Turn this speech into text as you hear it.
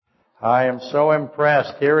I am so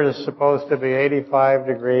impressed. Here it is supposed to be 85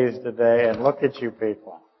 degrees today, and look at you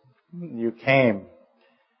people. You came.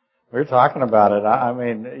 We were talking about it. I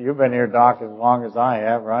mean, you've been here, Doc, as long as I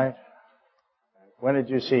have, right? When did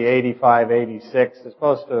you see 85, 86? It's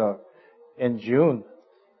supposed to in June.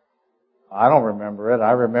 I don't remember it.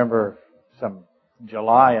 I remember some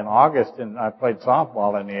July and August, and I played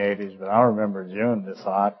softball in the 80s, but I don't remember June this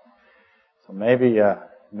hot. So maybe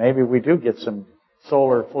we do get some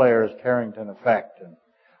solar flares, Carrington effect, and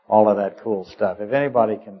all of that cool stuff. If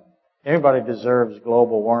anybody deserves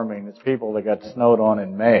global warming, it's people that got snowed on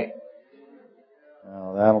in May.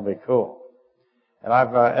 Well, that'll be cool. And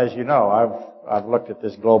as you know, I've looked at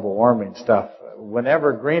this global warming stuff.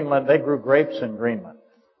 Whenever Greenland, they grew grapes in Greenland.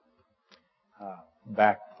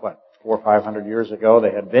 Back, 400 or 500 years ago,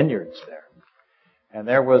 they had vineyards there. And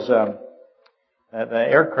there was the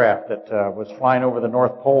aircraft that was flying over the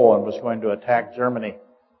North Pole and was going to attack Germany,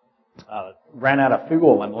 ran out of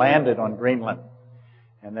fuel and landed on Greenland.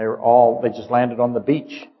 And they just landed on the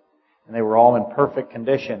beach. And they were all in perfect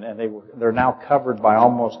condition. And they're now covered by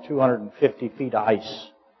almost 250 feet of ice.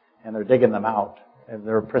 And they're digging them out. And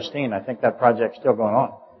they're pristine. I think that project's still going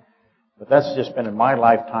on. But that's just been in my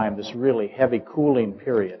lifetime, this really heavy cooling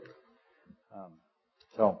period.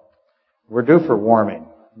 So we're due for warming.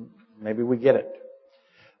 Maybe we get it.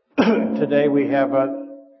 Today we have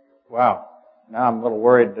wow. Now I'm a little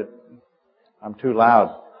worried that I'm too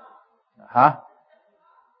loud. Huh?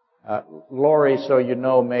 Lori, so you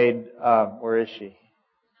know, made, where is she?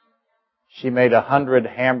 She made 100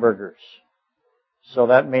 hamburgers. So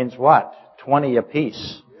that means what? 20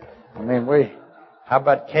 apiece. I mean, how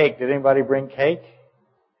about cake? Did anybody bring cake?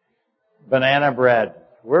 Banana bread.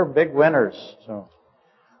 We're big winners. So,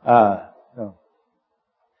 I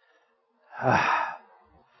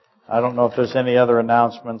don't know if there's any other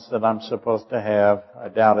announcements that I'm supposed to have. I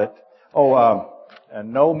doubt it.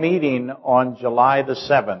 No meeting on July the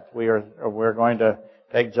 7th. We're going to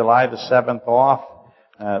take July the 7th off.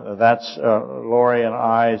 That's Lori and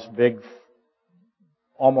I's big,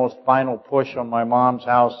 almost final push on my mom's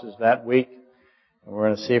house is that week. And we're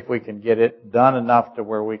going to see if we can get it done enough to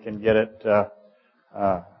where we can get it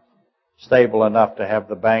stable enough to have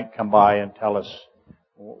the bank come by and tell us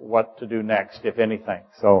what to do next, if anything.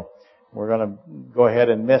 So we're going to go ahead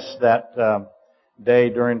and miss that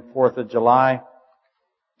day during 4th of July.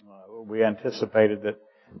 We anticipated that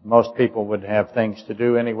most people would have things to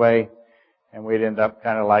do anyway, and we'd end up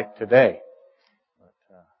kind of like today. But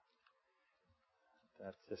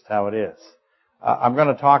that's just how it is. I'm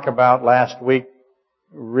going to talk about last week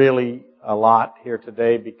really a lot here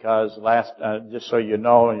today because just so you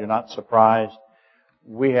know and you're not surprised,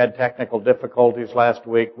 we had technical difficulties last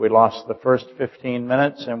week. We lost the first 15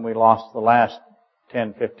 minutes and we lost the last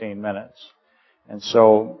 10, 15 minutes. And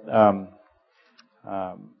so,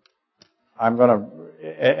 I'm going to,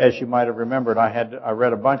 as you might have remembered, I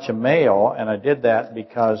read a bunch of mail, and I did that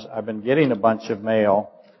because I've been getting a bunch of mail,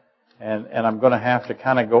 and I'm going to have to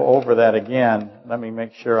kind of go over that again. Let me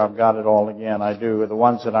make sure I've got it all again. I do. The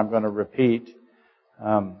ones that I'm going to repeat,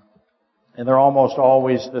 and they're almost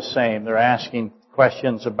always the same. They're asking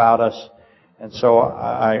questions about us, and so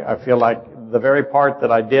I feel like the very part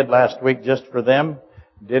that I did last week just for them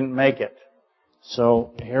didn't make it.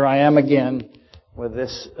 So here I am again with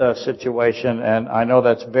this situation, and I know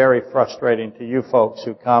that's very frustrating to you folks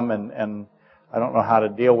who come, and I don't know how to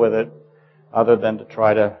deal with it other than to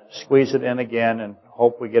try to squeeze it in again and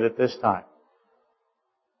hope we get it this time.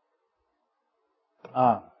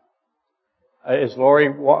 Is Lori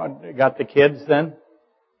got the kids then?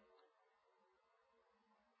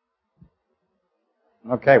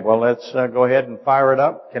 Okay, well let's go ahead and fire it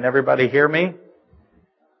up. Can everybody hear me?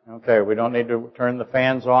 Okay, we don't need to turn the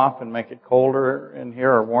fans off and make it colder in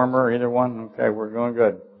here or warmer, either one. Okay, we're going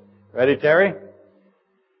good. Ready, Terry?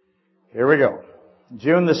 Here we go.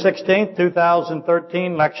 June the 16th,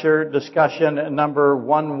 2013, lecture discussion number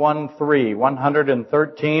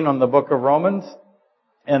 113 on the book of Romans.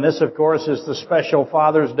 And this, of course, is the special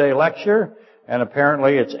Father's Day lecture. And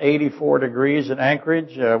apparently it's 84 degrees in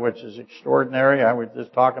Anchorage, which is extraordinary. I was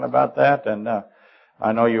just talking about that. And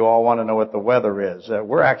I know you all want to know what the weather is.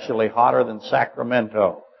 We're actually hotter than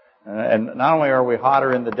Sacramento. And not only are we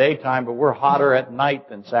hotter in the daytime, but we're hotter at night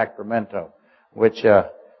than Sacramento, which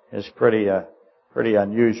is pretty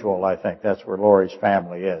unusual, I think. That's where Lori's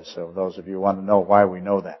family is. So those of you who want to know why we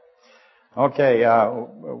know that. Okay,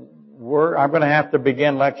 I'm going to have to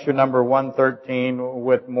begin lecture number 113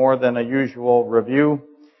 with more than a usual review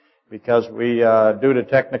because due to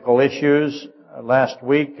technical issues, last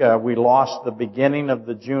week we lost the beginning of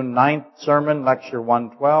the June 9th sermon, lecture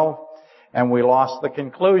 112, and we lost the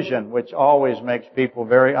conclusion, which always makes people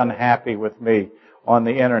very unhappy with me on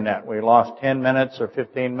the internet. We lost 10 minutes or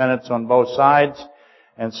 15 minutes on both sides,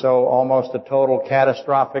 and so almost a total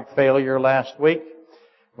catastrophic failure last week,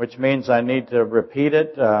 which means I need to repeat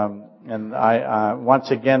it. And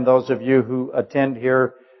once again, those of you who attend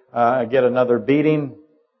here get another beating,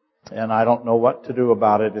 and I don't know what to do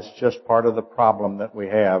about it. It's just part of the problem that we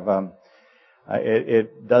have.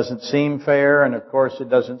 It doesn't seem fair, and of course it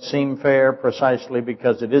doesn't seem fair precisely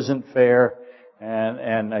because it isn't fair.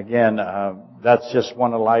 And again, that's just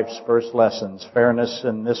one of life's first lessons. Fairness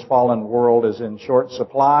in this fallen world is in short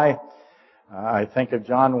supply. I think of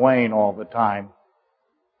John Wayne all the time.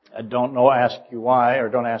 I don't ask you why, or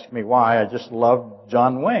don't ask me why. I just love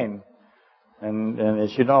John Wayne. And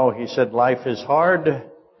as you know, he said, life is hard.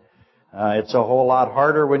 It's a whole lot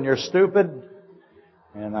harder when you're stupid.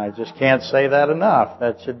 And I just can't say that enough.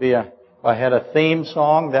 That should be if I had a theme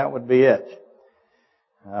song, that would be it.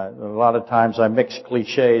 A lot of times I mix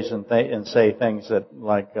cliches and say things that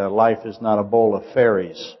like life is not a bowl of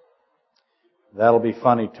fairies. That'll be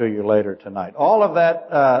funny to you later tonight. All of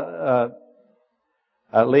that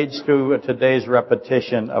leads to today's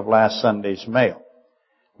repetition of last Sunday's mail,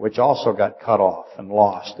 which also got cut off and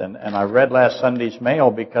lost. And I read last Sunday's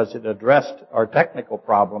mail because it addressed our technical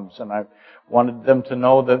problems, and I wanted them to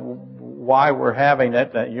know that why we're having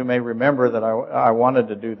it. That you may remember that I wanted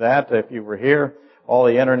to do that. If you were here, all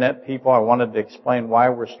the internet people, I wanted to explain why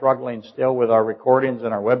we're struggling still with our recordings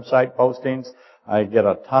and our website postings. I get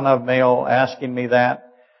a ton of mail asking me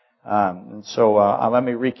that. And so let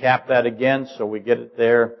me recap that again so we get it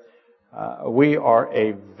there. We are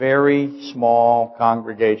a very small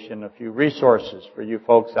congregation. A few resources for you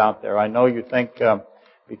folks out there. I know you think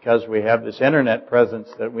because we have this internet presence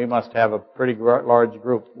that we must have a pretty large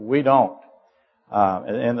group. We don't.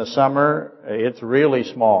 In the summer, it's really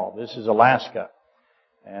small. This is Alaska.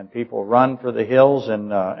 And people run for the hills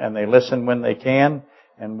and they listen when they can.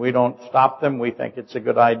 And we don't stop them. We think it's a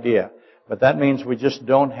good idea. But that means we just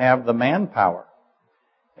don't have the manpower.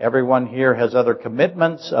 Everyone here has other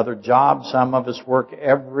commitments, other jobs. Some of us work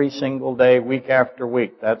every single day, week after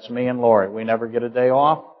week. That's me and Lori. We never get a day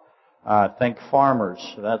off. Think farmers.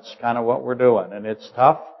 That's kind of what we're doing. And it's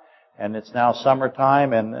tough. And it's now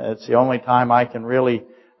summertime, and it's the only time I can really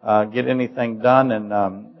get anything done.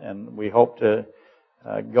 And we hope to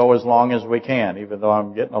go as long as we can, even though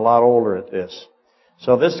I'm getting a lot older at this.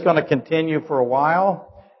 So this is going to continue for a while.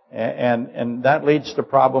 And that leads to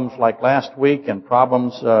problems like last week and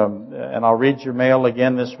problems, and I'll read your mail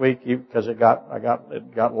again this week because it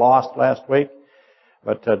got lost last week.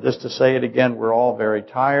 But just to say it again, we're all very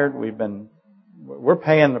tired. We're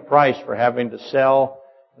paying the price for having to sell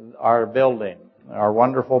our building, our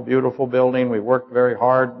wonderful, beautiful building. We worked very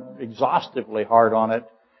hard, exhaustively hard on it.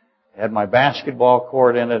 It had my basketball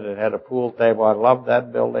court in it. It had a pool table. I loved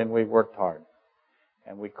that building. We worked hard.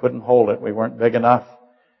 And we couldn't hold it. We weren't big enough.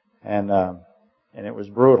 And it was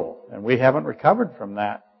brutal. And we haven't recovered from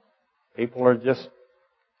that. People are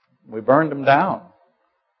we burned them down.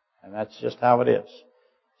 And that's just how it is.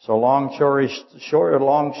 So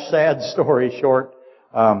sad story short,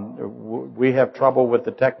 we have trouble with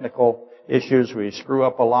the technical issues. We screw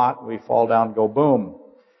up a lot. We fall down, go boom.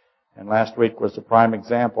 And last week was a prime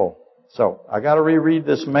example. So I got to reread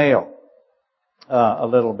this mail a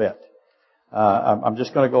little bit. I'm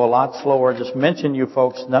just going to go a lot slower. Just mention you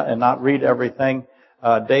folks and not read everything.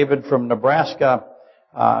 David from Nebraska,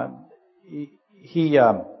 he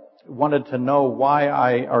wanted to know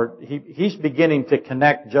why he's beginning to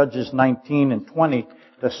connect Judges 19 and 20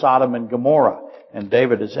 to Sodom and Gomorrah. And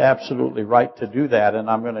David is absolutely right to do that, and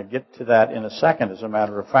I'm going to get to that in a second, as a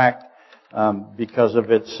matter of fact, because of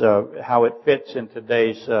how it fits in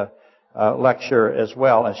today's lecture as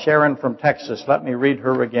well. And Sharon from Texas, let me read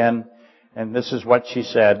her again. And this is what she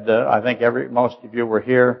said. I think most of you were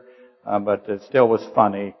here, but it still was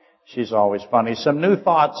funny. She's always funny. Some new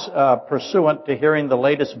thoughts pursuant to hearing the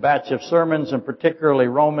latest batch of sermons, and particularly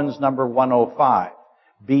Romans number 105,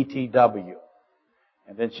 BTW.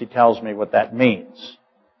 And then she tells me what that means,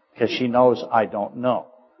 because she knows I don't know.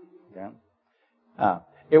 Okay?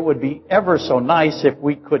 It would be ever so nice if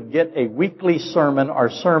we could get a weekly sermon or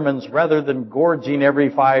sermons rather than gorging every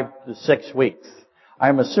 5 to 6 weeks.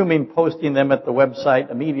 I'm assuming posting them at the website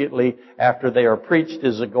immediately after they are preached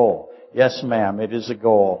is a goal. Yes, ma'am, it is a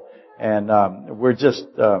goal. And we're just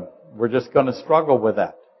going to struggle with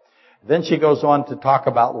that. Then she goes on to talk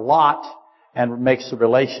about Lot and makes the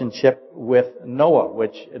relationship with Noah,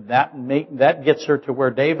 which that gets her to where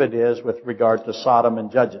David is with regard to Sodom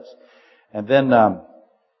and Judges. And then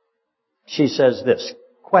she says this,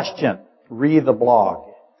 question, read the blog.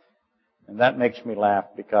 And that makes me laugh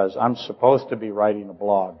because I'm supposed to be writing a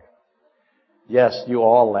blog. Yes, you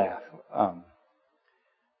all laugh.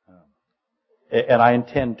 And I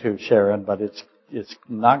intend to, Sharon, but it's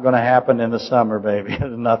not going to happen in the summer, baby.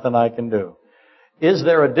 There's nothing I can do. Is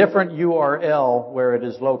there a different URL where it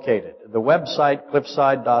is located? The website,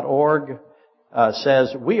 cliffside.org,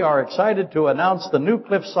 says, we are excited to announce the new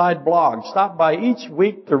Cliffside blog. Stop by each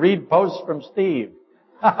week to read posts from Steve.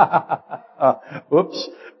 Oops.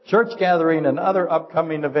 Church gathering and other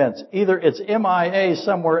upcoming events. Either it's MIA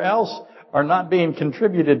somewhere else or not being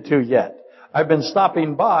contributed to yet. I've been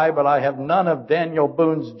stopping by, but I have none of Daniel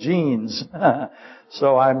Boone's genes.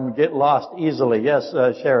 So I get lost easily. Yes,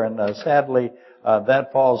 Sharon, sadly,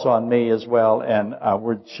 that falls on me as well. And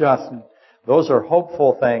those are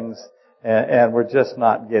hopeful things, and we're just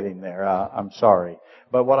not getting there. I'm sorry.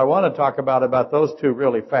 But what I want to talk about those two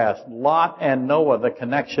really fast. Lot and Noah, the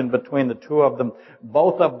connection between the two of them.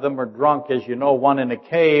 Both of them are drunk, as you know, one in a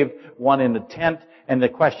cave, one in a tent. And the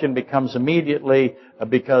question becomes immediately,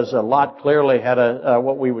 because Lot clearly had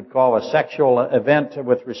what we would call a sexual event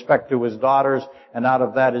with respect to his daughters. And out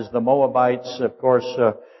of that is the Moabites. Of course,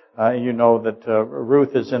 you know that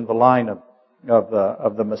Ruth is in the line of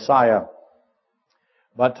the Messiah.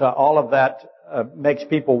 But all of that makes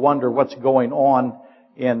people wonder what's going on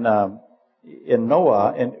in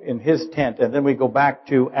Noah, in his tent. And then we go back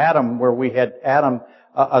to Adam, where we had Adam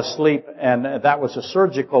asleep, and that was a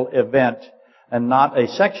surgical event and not a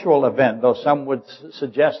sexual event, though some would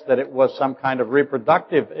suggest that it was some kind of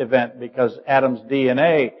reproductive event because Adam's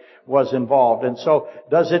DNA was involved. And so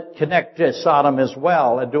does it connect to Sodom as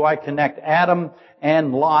well? Do I connect Adam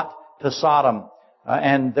and Lot to Sodom?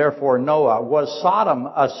 And therefore Noah. Was Sodom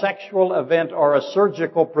a sexual event or a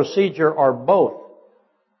surgical procedure or both?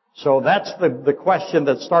 So that's the question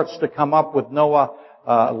that starts to come up with Noah,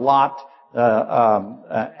 Lot,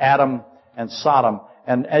 Adam, and Sodom.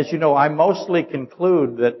 And as you know, I mostly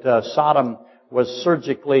conclude that Sodom was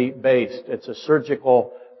surgically based. It's a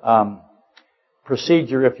surgical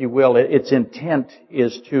procedure, if you will. Its intent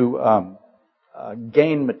is to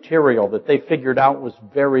gain material that they figured out was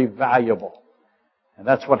very valuable. And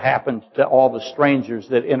that's what happened to all the strangers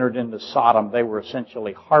that entered into Sodom. They were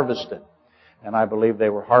essentially harvested. And I believe they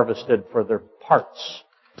were harvested for their parts,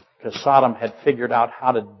 because Sodom had figured out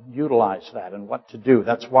how to utilize that and what to do.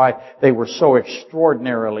 That's why they were so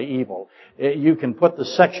extraordinarily evil. You can put the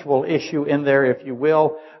sexual issue in there, if you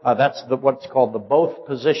will. That's what's called the both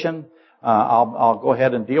position. I'll go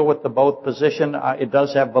ahead and deal with the both position. It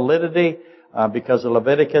does have validity because of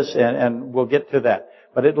Leviticus, and we'll get to that.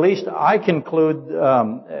 But at least I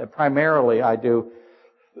conclude, primarily I do,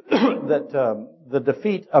 that the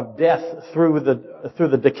defeat of death through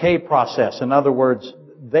the decay process. In other words,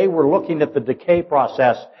 they were looking at the decay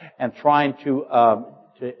process and trying to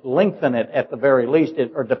lengthen it at the very least,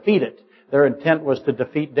 or defeat it. Their intent was to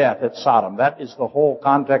defeat death at Sodom. That is the whole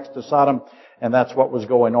context of Sodom, and that's what was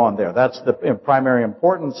going on there. That's the primary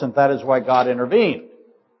importance, and that is why God intervened.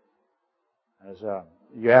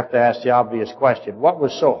 You have to ask the obvious question: what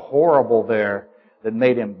was so horrible there that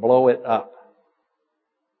made him blow it up?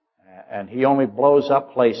 And he only blows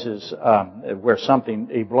up places where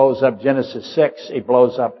he blows up Genesis 6, he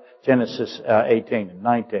blows up Genesis 18 and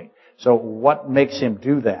 19. So what makes him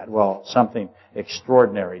do that? Well, something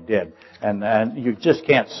extraordinary did. And you just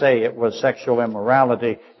can't say it was sexual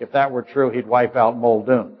immorality. If that were true, he'd wipe out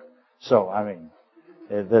Muldoon. So, I mean,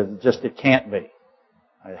 it can't be.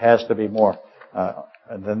 It has to be more.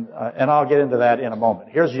 And I'll get into that in a moment.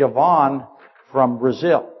 Here's Yvonne from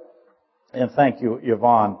Brazil. And thank you,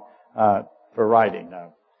 Yvonne, for writing.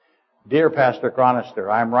 Dear Pastor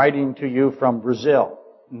Chronister, I'm writing to you from Brazil.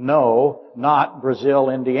 No, not Brazil,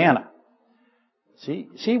 Indiana.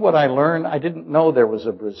 See what I learned? I didn't know there was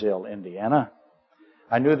a Brazil, Indiana.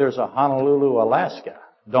 I knew there's a Honolulu, Alaska.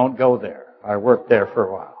 Don't go there. I worked there for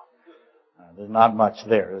a while. There's not much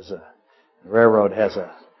there. The railroad has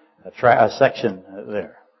a section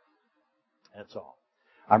there. That's all.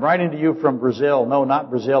 I'm writing to you from Brazil. No, not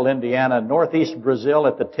Brazil, Indiana. Northeast Brazil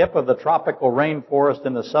at the tip of the tropical rainforest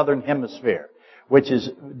in the southern hemisphere, which is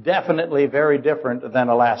definitely very different than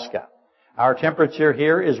Alaska. Our temperature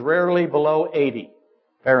here is rarely below 80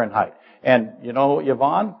 Fahrenheit. And, you know,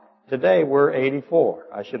 Yvonne, today we're 84.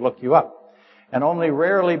 I should look you up. And only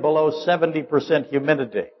rarely below 70%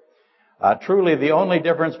 humidity. Truly, the only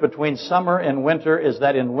difference between summer and winter is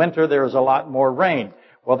that in winter there is a lot more rain.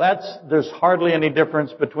 Well, there's hardly any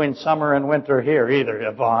difference between summer and winter here either,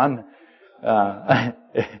 Yvonne.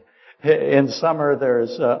 In summer,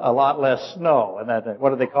 there's a lot less snow. And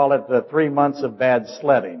what do they call it? The 3 months of bad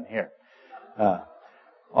sledding here.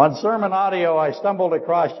 On sermon audio, I stumbled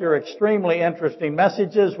across your extremely interesting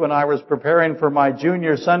messages when I was preparing for my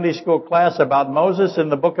junior Sunday school class about Moses in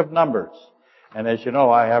the book of Numbers. And as you know,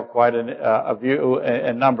 I have quite a view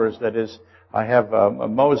in Numbers. That is, I have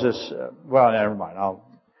Moses. Well, never mind.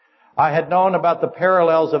 I had known about the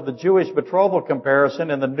parallels of the Jewish betrothal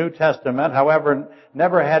comparison in the New Testament. However,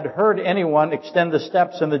 never had heard anyone extend the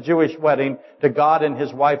steps in the Jewish wedding to God and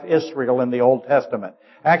His wife Israel in the Old Testament.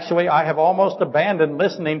 Actually, I have almost abandoned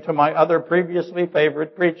listening to my other previously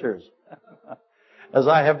favorite preachers, as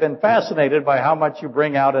I have been fascinated by how much you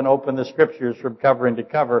bring out and open the Scriptures from cover to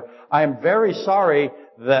cover. I am very sorry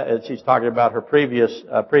that, she's talking about her previous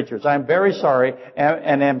preachers, I am very sorry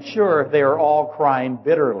and am sure they are all crying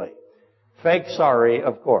bitterly. Fake sorry,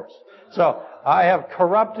 of course. So, I have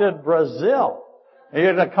corrupted Brazil.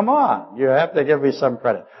 Come on, you have to give me some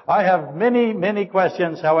credit. I have many, many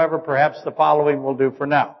questions. However, perhaps the following will do for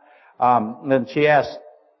now. Then she asked,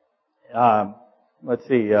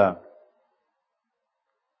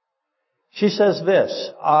 she says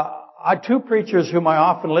this, two preachers whom I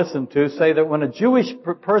often listen to say that when a Jewish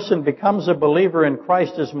person becomes a believer in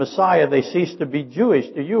Christ as Messiah, they cease to be Jewish.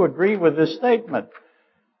 Do you agree with this statement?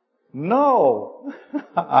 No.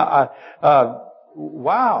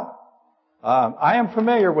 Wow. I am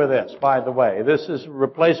familiar with this, by the way. This is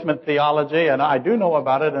replacement theology, and I do know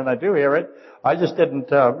about it, and I do hear it. I just didn't.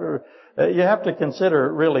 You have to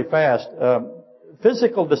consider really fast.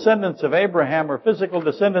 Physical descendants of Abraham are physical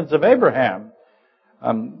descendants of Abraham.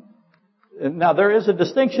 Now, there is a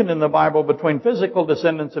distinction in the Bible between physical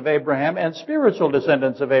descendants of Abraham and spiritual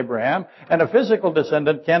descendants of Abraham. And a physical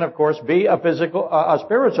descendant can, of course, be a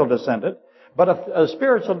spiritual descendant. But a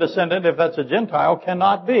spiritual descendant, if that's a Gentile,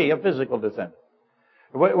 cannot be a physical descendant.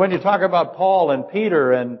 When you talk about Paul and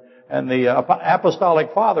Peter and the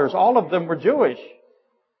apostolic fathers, all of them were Jewish.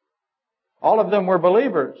 All of them were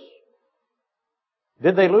believers.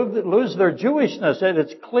 Did they lose their Jewishness?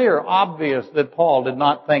 It's clear, obvious that Paul did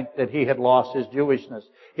not think that he had lost his Jewishness.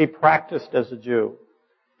 He practiced as a Jew.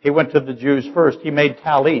 He went to the Jews first. He made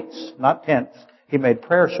talits, not tents. He made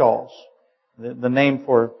prayer shawls. The name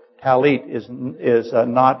for talit is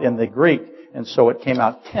not in the Greek, and so it came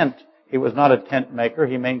out tent. He was not a tent maker.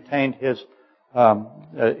 He maintained his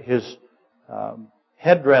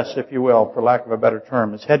headdress, if you will, for lack of a better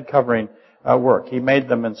term, his head covering work. He made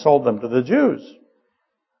them and sold them to the Jews.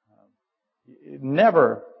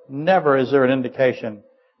 Never is there an indication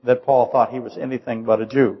that Paul thought he was anything but a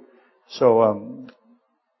Jew. So,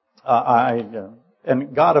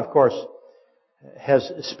 and God, of course, has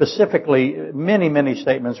specifically many, many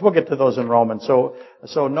statements. We'll get to those in Romans. So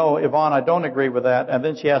no, Yvonne, I don't agree with that. And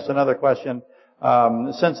then she asked another question.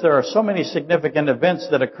 Since there are so many significant events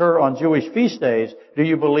that occur on Jewish feast days, do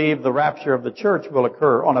you believe the rapture of the church will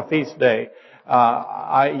occur on a feast day?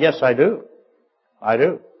 Yes, I do. I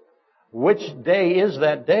do. Which day is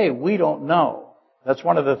that day? We don't know. That's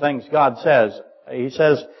one of the things God says. He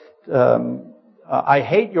says, I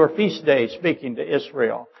hate your feast days, speaking to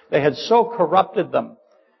Israel. They had so corrupted them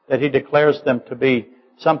that He declares them to be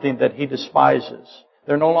something that He despises.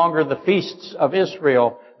 They're no longer the feasts of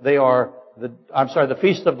Israel. They are the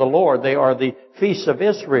feast of the Lord. They are the feasts of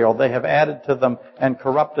Israel. They have added to them and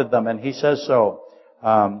corrupted them. And He says so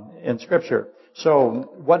in Scripture.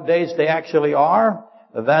 So what days they actually are,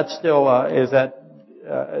 that still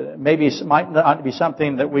might not be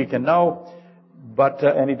something that we can know. But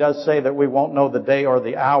and He does say that we won't know the day or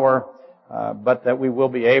the hour, but that we will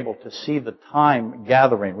be able to see the time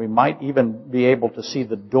gathering. We might even be able to see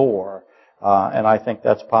the door, and I think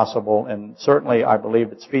that's possible. And certainly, I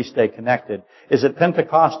believe it's feast day connected. Is it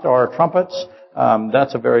Pentecost or trumpets?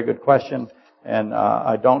 That's a very good question, and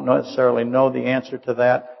I don't necessarily know the answer to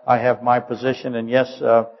that. I have my position, and yes,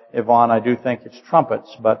 Yvonne, I do think it's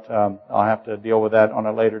trumpets, but I'll have to deal with that on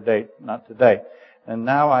a later date, not today. And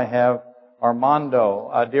now I have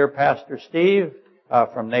Armando. Dear Pastor Steve,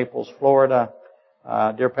 from Naples, Florida.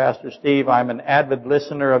 Dear Pastor Steve, I'm an avid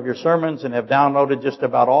listener of your sermons and have downloaded just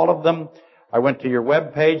about all of them. I went to your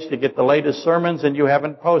web page to get the latest sermons and you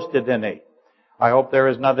haven't posted any. I hope there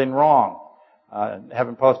is nothing wrong.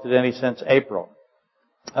 Haven't posted any since April.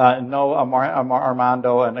 No,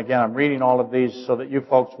 Armando, and again, I'm reading all of these so that you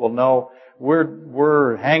folks will know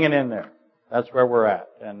we're hanging in there. That's where we're at.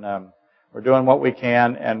 And we're doing what we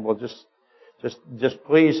can, and we'll just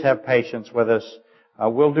please have patience with us.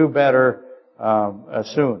 We'll do better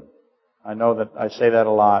soon. I know that I say that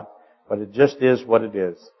a lot, but it just is what it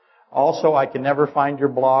is. Also, I can never find your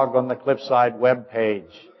blog on the Cliffside web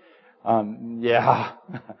page. Yeah.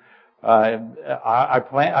 I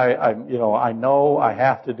know I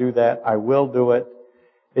have to do that. I will do it.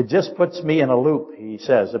 It just puts me in a loop, he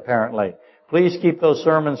says, apparently. Please keep those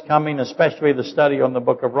sermons coming, especially the study on the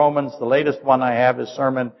book of Romans. The latest one I have is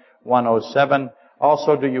Sermon 107.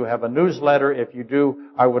 Also, do you have a newsletter? If you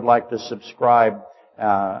do, I would like to subscribe.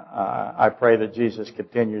 I pray that Jesus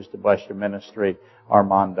continues to bless your ministry,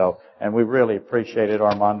 Armando. And we really appreciate it,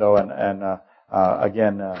 Armando.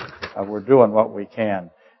 Again, we're doing what we can.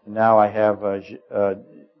 Now I have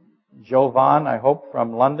Jovan, I hope,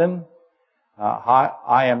 from London. Hi,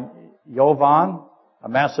 I am Jovan, a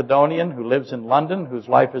Macedonian who lives in London, whose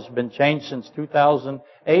life has been changed since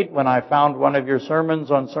 2008 when I found one of your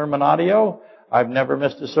sermons on Sermon Audio. I've never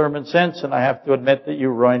missed a sermon since, and I have to admit that you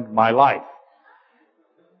ruined my life.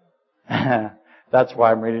 That's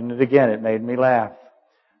why I'm reading it again. It made me laugh.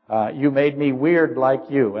 You made me weird like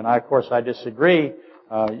you, and of course I disagree.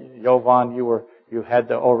 Jovan, you had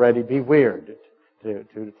to already be weird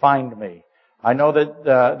to find me. I know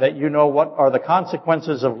that you know what are the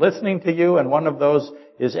consequences of listening to you, and one of those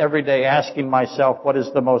is every day asking myself what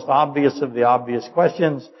is the most obvious of the obvious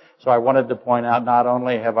questions. So I wanted to point out not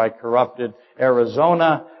only have I corrupted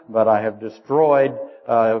Arizona, but I have destroyed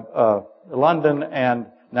London and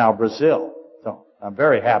now Brazil. So I'm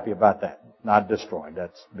very happy about that. Not destroyed.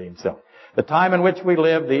 That's being silly. The time in which we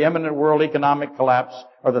live, the imminent world economic collapse,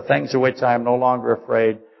 are the things of which I am no longer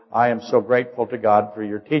afraid. I am so grateful to God for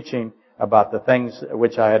your teaching about the things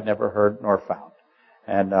which I had never heard nor found.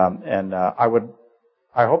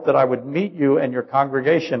 I hope that I would meet you and your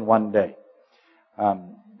congregation one day.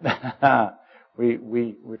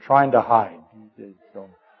 We're trying to hide. So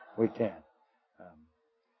we can.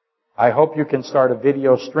 I hope you can start a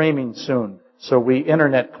video streaming soon so we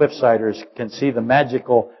internet cliffsiders can see the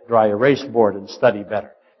magical dry erase board and study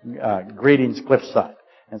better. Greetings, Cliffside.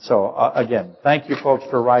 And so, again, thank you folks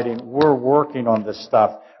for writing. We're working on this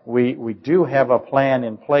stuff. We do have a plan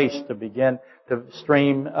in place to begin to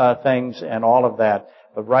stream things and all of that.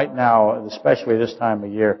 But right now, especially this time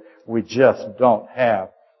of year, we just don't have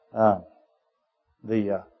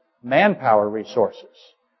the manpower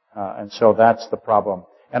resources. And so that's the problem.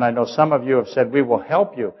 And I know some of you have said, we will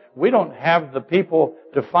help you. We don't have the people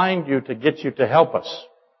to find you to get you to help us.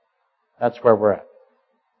 That's where we're at.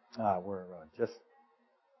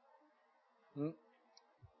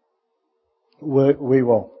 We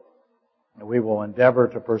will endeavor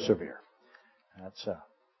to persevere. That's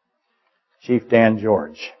Chief Dan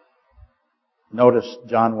George. Notice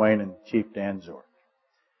John Wayne and Chief Dan George.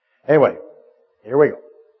 Anyway, here we go.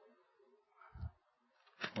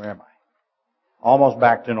 Where am I? Almost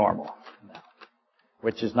back to normal now,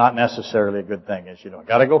 which is not necessarily a good thing, as you know. I've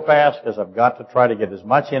got to go fast because I've got to try to get as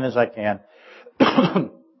much in as I can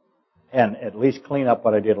and at least clean up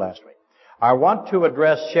what I did last week. I want to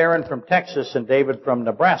address Sharon from Texas and David from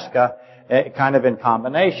Nebraska kind of in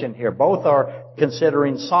combination here. Both are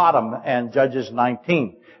considering Sodom and Judges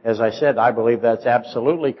 19. As I said, I believe that's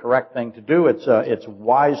absolutely correct thing to do. It's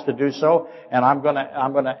wise to do so, and I'm going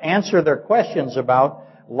to answer their questions about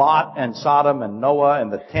Lot and Sodom and Noah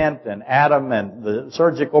and the tent and Adam and the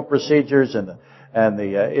surgical procedures and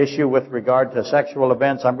the issue with regard to sexual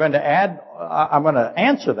events. I'm going to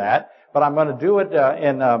answer that, but I'm going to do it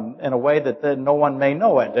in a way that no one may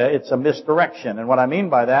know it. It's a misdirection, and what I mean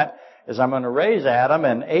by that is I'm going to raise Adam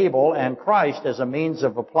and Abel and Christ as a means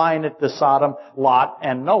of applying it to Sodom, Lot,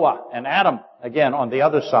 and Noah and Adam. Again, on the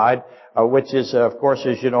other side, which is, of course,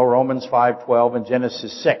 as you know, Romans 5:12 and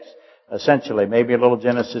Genesis 6. Essentially, maybe a little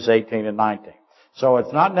Genesis 18 and 19. So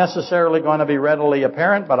it's not necessarily going to be readily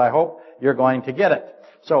apparent, but I hope you're going to get it.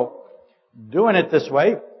 So doing it this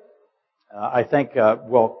way, I think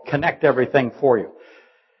will connect everything for you.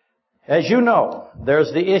 As you know,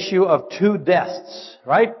 there's the issue of two deaths,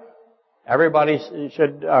 right? Everybody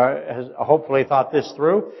should has hopefully thought this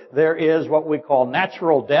through. There is what we call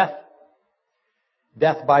natural death.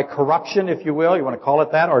 Death by corruption, if you will. You want to call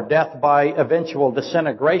it that. Or death by eventual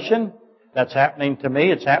disintegration. That's happening to me.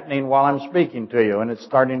 It's happening while I'm speaking to you. And it's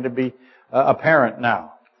starting to be apparent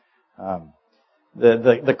now.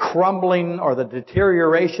 The crumbling or the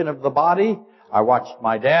deterioration of the body. I watched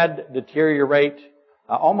my dad deteriorate,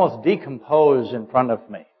 almost decompose in front of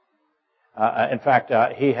me. In fact,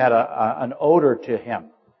 he had an odor to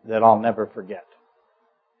him that I'll never forget.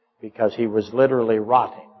 Because he was literally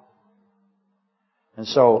rotting. And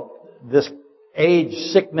so this age,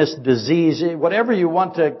 sickness, disease, whatever you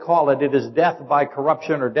want to call it, it is death by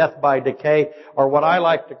corruption or death by decay, or what I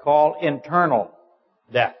like to call internal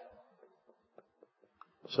death.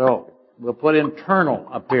 So we'll put internal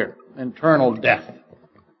up here, internal death.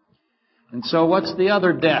 And so what's the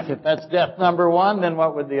other death? If that's death number one, then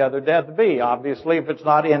what would the other death be? Obviously, if it's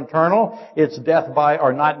not internal, it's death by,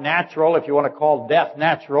 or not natural, if you want to call death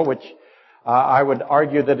natural, which I would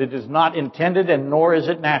argue that it is not intended and nor is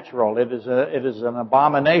it natural. It is an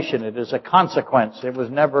abomination. It is a consequence. It was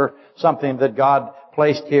never something that God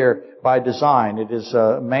placed here by design. It is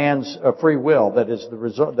man's free will that is the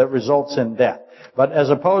result, that results in death. But as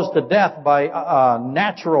opposed to death by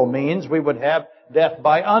natural means, we would have death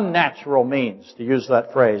by unnatural means, to use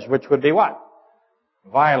that phrase, which would be what?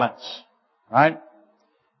 Violence, right?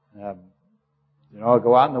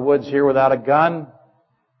 Go out in the woods here without a gun,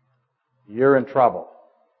 you're in trouble.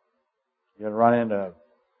 You're going to run into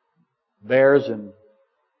bears and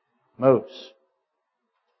moose.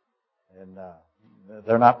 And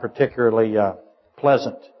they're not particularly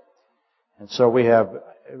pleasant. And so we have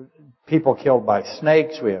people killed by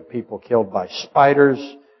snakes. We have people killed by spiders.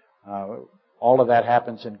 All of that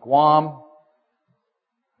happens in Guam,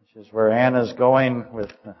 which is where Anna's going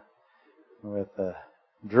with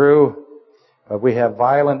Drew. But we have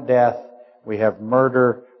violent death. We have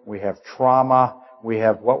murder. We have trauma. We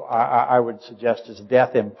have what I would suggest is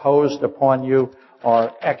death imposed upon you,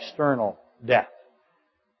 or external death.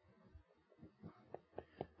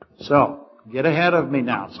 So, get ahead of me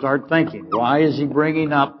now. Start thinking. Why is he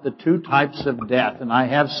bringing up the two types of death? And I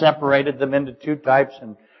have separated them into two types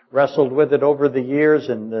and wrestled with it over the years,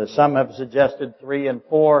 and some have suggested 3 and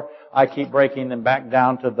 4. I keep breaking them back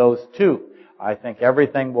down to those two. I think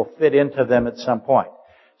everything will fit into them at some point.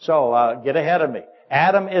 So, get ahead of me.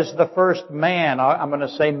 Adam is the first man. I'm going to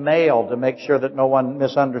say male to make sure that no one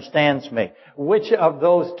misunderstands me. Which of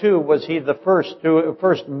those two was he the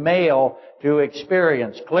first male to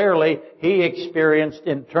experience? Clearly, he experienced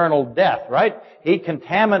internal death, right? He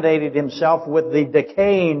contaminated himself with the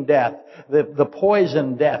decaying death, the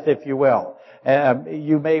poison death, if you will.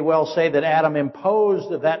 You may well say that Adam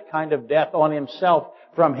imposed that kind of death on himself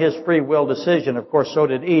from his free will decision. Of course, so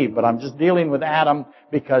did Eve. But I'm just dealing with Adam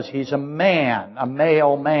because he's a man, a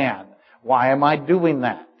male man. Why am I doing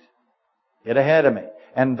that? Get ahead of me.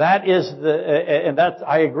 And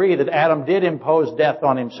I agree that Adam did impose death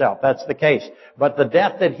on himself. That's the case. But the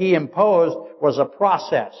death that he imposed was a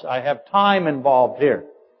process. I have time involved here.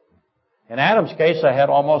 In Adam's case, I had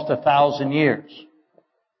almost 1,000 years.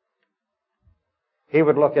 He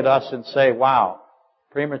would look at us and say, wow,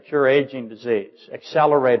 premature aging disease,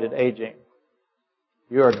 accelerated aging.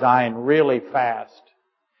 You are dying really fast.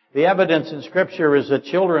 The evidence in Scripture is that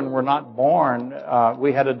children were not born.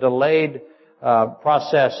 We had a delayed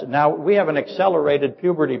process. Now, we have an accelerated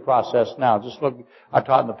puberty process now. Just look, I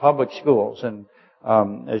taught in the public schools, and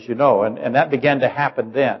as you know, and that began to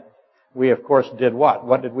happen then. We, of course, did what?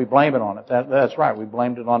 What did we blame it on? That's right, we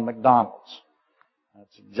blamed it on McDonald's.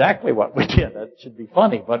 That's exactly what we did. That should be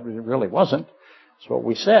funny, but it really wasn't. That's what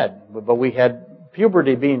we said. But we had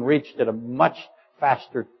puberty being reached at a much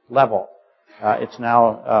faster level. It's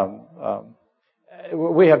now,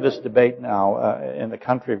 we have this debate now in the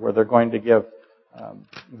country where they're going to give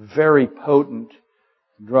very potent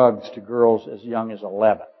drugs to girls as young as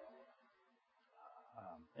 11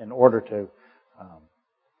 in order to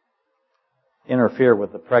interfere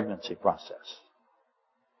with the pregnancy process.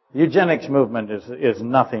 The eugenics movement is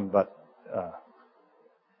nothing but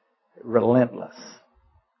relentless.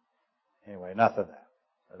 Anyway, enough of that.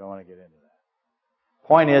 I don't want to get into that.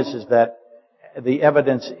 Point is that the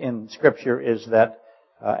evidence in Scripture is that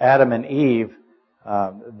Adam and Eve,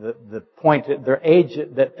 the point, their age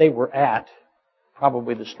that they were at,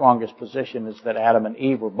 probably the strongest position is that Adam and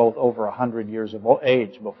Eve were both over 100 years of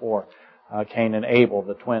age before Cain and Abel,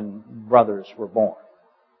 the twin brothers, were born.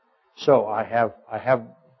 So I have,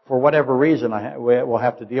 for whatever reason, we'll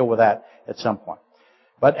have to deal with that at some point.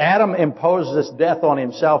 But Adam imposed this death on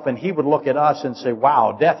himself, and he would look at us and say,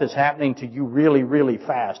 wow, death is happening to you really, really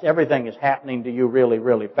fast. Everything is happening to you really,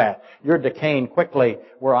 really fast. You're decaying quickly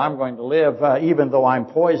where I'm going to live. Even though I'm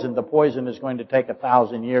poisoned, the poison is going to take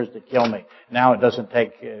 1,000 years to kill me. Now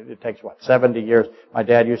it takes 70 years. My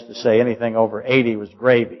dad used to say anything over 80 was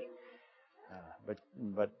gravy.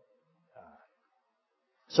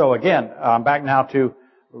 So again, I'm back now to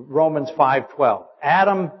Romans 5:12.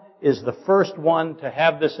 Adam is the first one to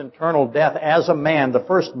have this internal death as a man, the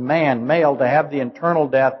first man, male, to have the internal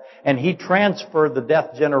death, and he transferred the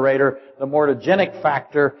death generator, the mortogenic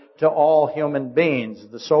factor, to all human beings,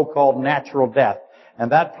 the so-called natural death.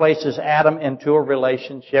 And that places Adam into a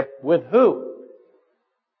relationship with who?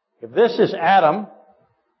 If this is Adam,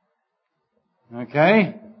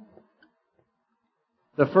 okay,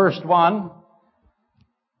 the first one,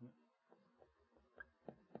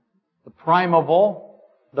 the primeval,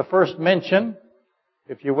 the first mention,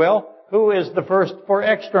 if you will, Who is the first for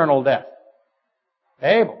external death?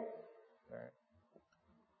 Abel.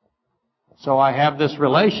 So I have this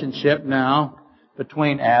relationship now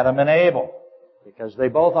between Adam and Abel, because they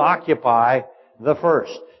both occupy the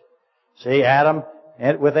first. See, Adam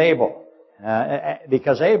with Abel.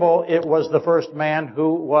 Because Abel, it was the first man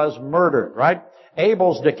who was murdered, right?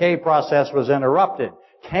 Abel's decay process was interrupted.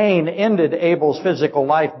 Cain ended Abel's physical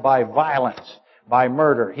life by violence, by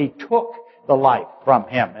murder. He took the life from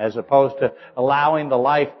him as opposed to allowing the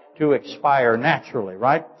life to expire naturally,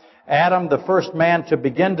 right? Adam, the first man to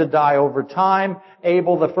begin to die over time.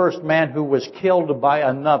 Abel, the first man who was killed by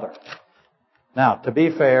another. Now, to be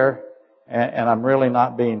fair, and I'm really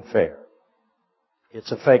not being fair,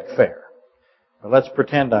 it's a fake fair. But let's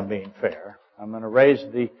pretend I'm being fair. I'm going to raise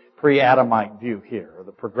the pre-Adamite view here, or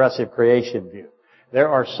the progressive creation view. There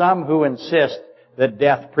are some who insist that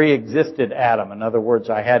death pre-existed Adam. In other words,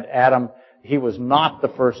 I had Adam, he was not the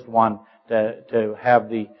first one to have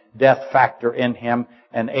the death factor in him,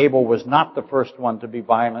 and Abel was not the first one to be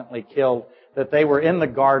violently killed. That they were in the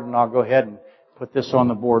garden. I'll go ahead and put this on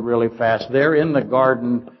the board really fast. They're in the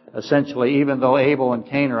garden, essentially, even though Abel and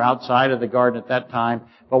Cain are outside of the garden at that time.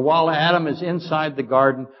 But while Adam is inside the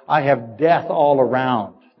garden, I have death all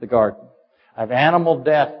around the garden. I have animal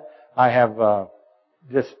death. I have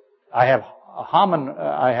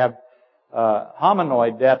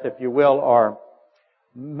hominoid death, if you will, or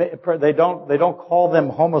they don't call them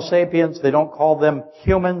Homo sapiens. They don't call them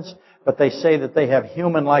humans, but they say that they have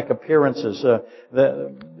human-like appearances.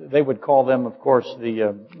 They would call them, of course,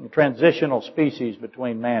 the transitional species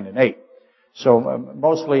between man and ape. So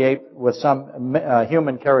mostly ape with some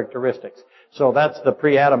human characteristics. So that's the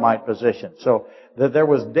pre-Adamite position. So that there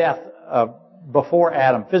was death before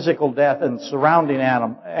Adam, physical death, and surrounding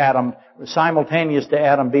Adam, simultaneous to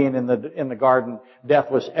Adam being in the garden,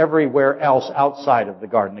 death was everywhere else outside of the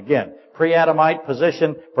garden. Again, pre-Adamite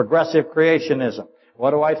position, progressive creationism.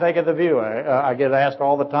 What do I think of the view? I get asked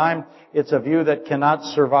all the time. It's a view that cannot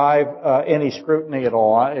survive any scrutiny at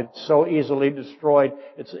all. It's so easily destroyed.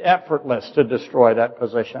 It's effortless to destroy that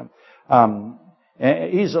position.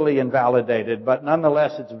 Easily invalidated, but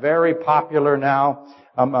nonetheless, it's very popular now.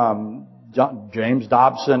 James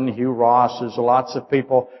Dobson, Hugh Ross, there's lots of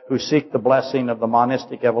people who seek the blessing of the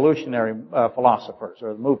monistic evolutionary philosophers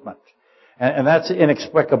or the movement. And that's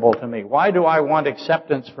inexplicable to me. Why do I want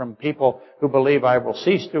acceptance from people who believe I will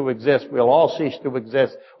cease to exist, we'll all cease to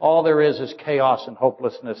exist, all there is chaos and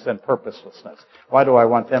hopelessness and purposelessness? Why do I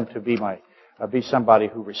want them to be somebody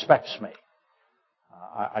who respects me?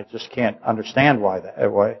 I just can't understand why that.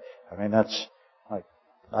 I mean, that's like,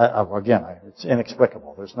 it's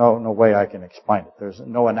inexplicable. There's no way I can explain it. There's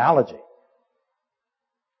no analogy.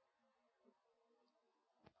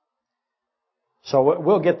 So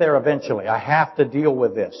we'll get there eventually. I have to deal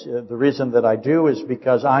with this. The reason that I do is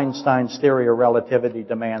because Einstein's theory of relativity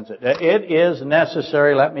demands it. It is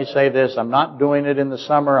necessary, let me say this, I'm not doing it in the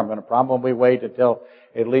summer. I'm going to probably wait until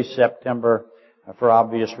at least September for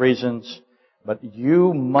obvious reasons. But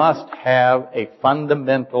you must have a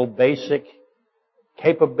fundamental, basic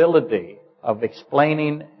capability of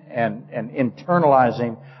explaining and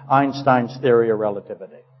internalizing Einstein's theory of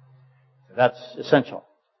relativity. That's essential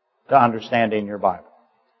to understanding your Bible.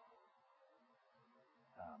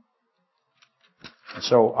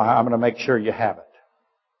 So I'm going to make sure you have it.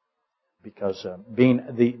 Because being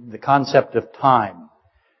the concept of time,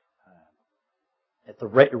 at the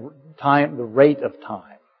rate of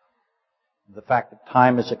time, the fact that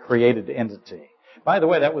time is a created entity. By the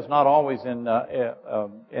way, that was not always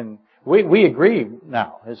we agree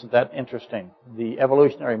now. Isn't that interesting? The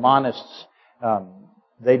evolutionary monists,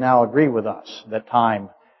 they now agree with us that time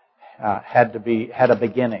had a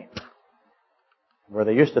beginning. Where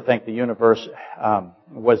they used to think the universe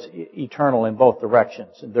was eternal in both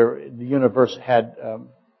directions. The universe had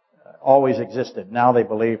always existed. Now they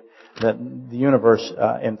believe that the universe,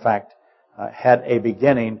 in fact, had a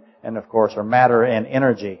beginning, and of course, or matter and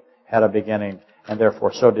energy had a beginning, and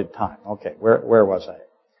therefore so did time. Okay, where was I?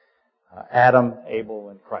 Adam, Abel,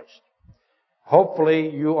 and Christ. Hopefully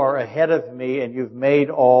you are ahead of me and you've made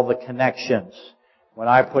all the connections. When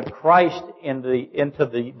I put Christ into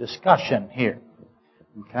the discussion here,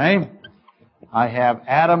 okay, I have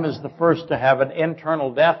Adam as the first to have an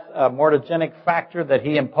internal death, a mortogenic factor that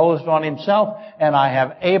he imposed on himself, and I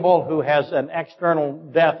have Abel who has an external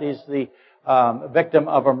death. He's the victim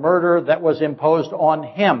of a murder that was imposed on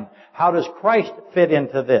him. How does Christ fit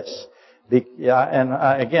into this?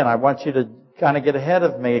 Again, I want you to kind of get ahead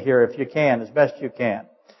of me here if you can, as best you can.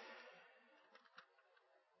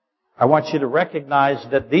 I want you to recognize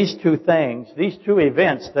that these two things, these two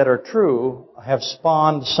events that are true, have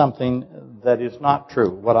spawned something that is not true,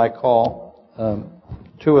 what I call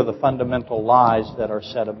two of the fundamental lies that are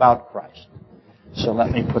said about Christ. So let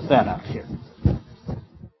me put that up here.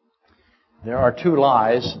 There are two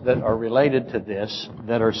lies that are related to this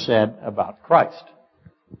that are said about Christ.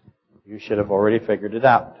 You should have already figured it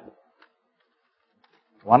out.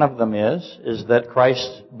 One of them is that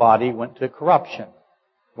Christ's body went to corruption.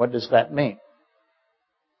 What does that mean?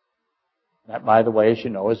 That, by the way, as you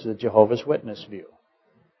know, is the Jehovah's Witness view.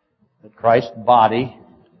 That Christ's body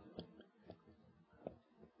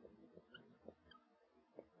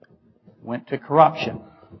went to corruption.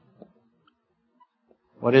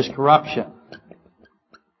 What is corruption?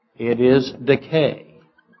 It is decay,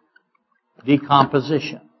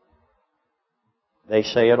 decomposition. They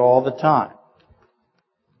say it all the time.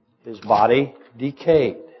 His body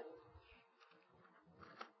decayed.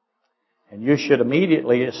 And you should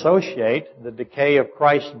immediately associate the decay of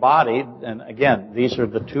Christ's body, and again, these are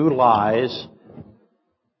the two lies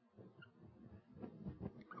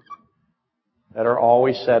that are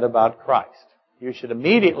always said about Christ. You should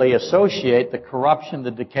immediately associate the corruption,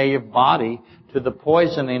 the decay of body, to the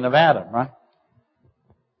poisoning of Adam, right?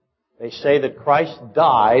 They say that Christ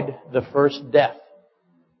died the first death,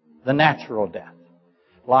 the natural death.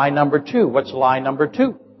 Lie number two. What's lie number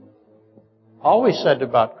two? Always said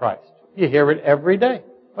about Christ. You hear it every day.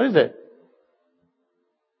 What is it?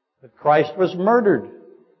 That Christ was murdered.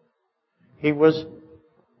 He was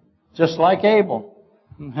just like Abel.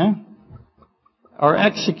 Or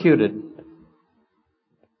executed.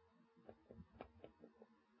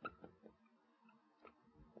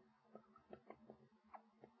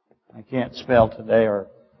 I can't spell today or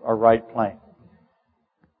write plain.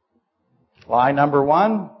 Lie number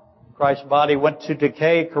one, Christ's body went to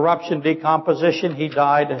decay, corruption, decomposition. He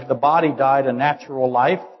died, the body died a natural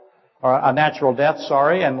life, or a natural death,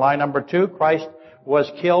 And lie number two, Christ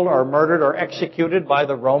was killed or murdered or executed by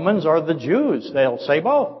the Romans or the Jews. They'll say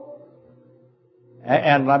both.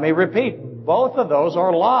 And let me repeat, both of those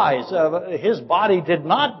are lies. His body did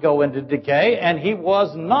not go into decay, and he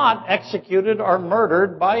was not executed or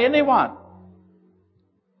murdered by anyone.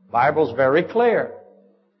 The Bible's very clear.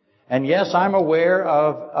 And yes, I'm aware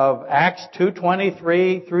of Acts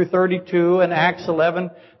 2:23 through 32 and Acts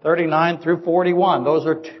 11:39 through 41. Those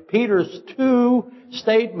are Peter's two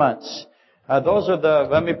statements. Those are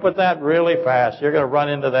let me put that really fast. You're going to run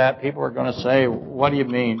into that. People are going to say, what do you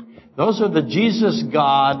mean? Those are the Jesus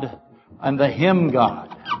God and the Him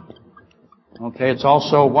God. Okay, it's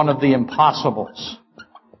also one of the impossibles.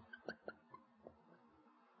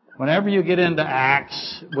 Whenever you get into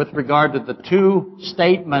Acts with regard to the two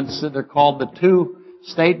statements that are called the two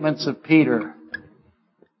statements of Peter,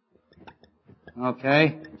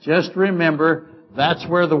 okay, just remember that's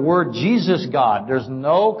where the word Jesus God, there's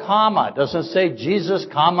no comma. It doesn't say Jesus,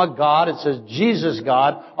 comma, God. It says Jesus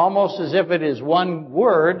God, almost as if it is one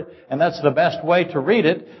word, and that's the best way to read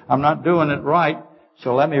it. I'm not doing it right,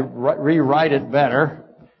 so let me rewrite it better.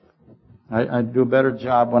 I do a better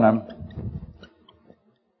job when I'm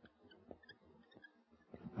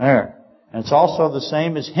there. And it's also the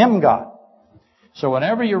same as Him God. So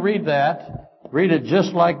whenever you read that, read it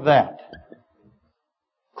just like that.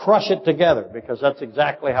 Crush it together, because that's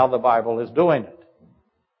exactly how the Bible is doing it.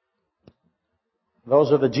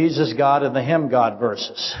 Those are the Jesus God and the Him God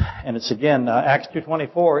verses. And it's again, Acts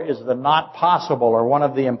 2:24 is the not possible, or one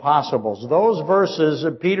of the impossibles. Those verses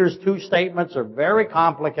of Peter's two statements are very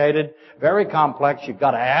complicated, very complex. You've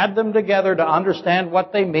got to add them together to understand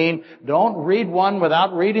what they mean. Don't read one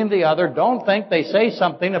without reading the other. Don't think they say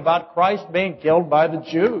something about Christ being killed by the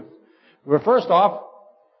Jews. Well, first off,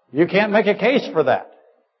 you can't make a case for that.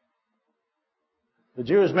 The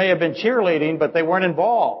Jews may have been cheerleading, but they weren't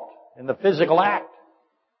involved in the physical act.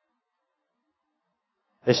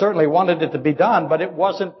 They certainly wanted it to be done, but it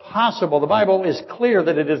wasn't possible. The Bible is clear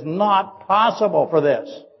that it is not possible for this.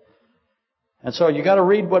 And so you got to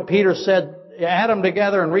read what Peter said, add them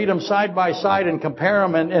together and read them side by side and compare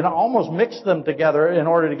them and almost mix them together in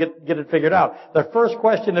order to get it figured out. The first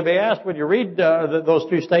question to be asked when you read those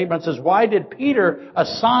two statements is, why did Peter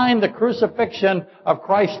assign the crucifixion of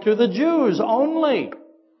Christ to the Jews only?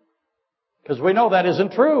 Because we know that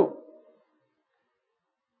isn't true.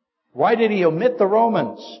 Why did he omit the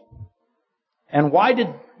Romans? And why did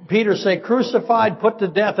Peter say crucified, put to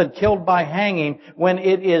death, and killed by hanging when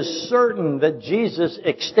it is certain that Jesus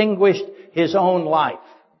extinguished His own life?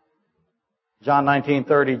 John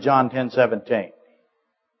 19:30, John 10:17.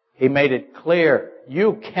 He made it clear,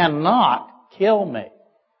 you cannot kill me.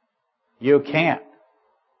 You can't.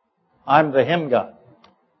 I'm the Him God.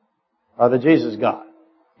 or the Jesus God.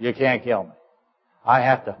 You can't kill me. I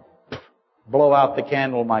have to blow out the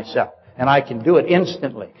candle myself. And I can do it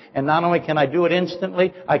instantly. And not only can I do it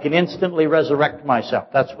instantly, I can instantly resurrect myself.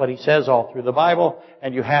 That's what he says all through the Bible,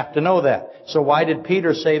 and you have to know that. So why did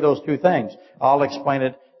Peter say those two things? I'll explain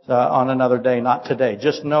it on another day, not today.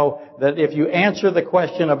 Just know that if you answer the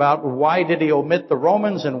question about why did he omit the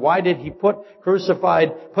Romans and why did he put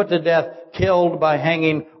crucified, put to death, killed by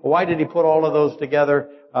hanging, why did he put all of those together,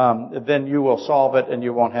 then you will solve it and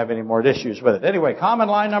you won't have any more issues with it. Anyway, common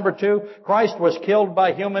lie number 2, Christ was killed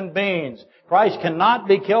by human beings. Christ cannot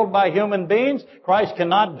be killed by human beings. Christ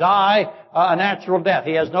cannot die a natural death.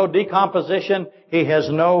 He has no decomposition. He has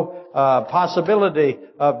no possibility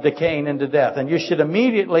of decaying into death. And you should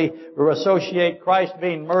immediately associate Christ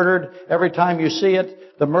being murdered every time you see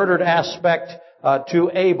it, the murdered aspect to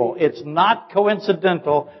Abel. It's not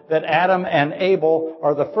coincidental that Adam and Abel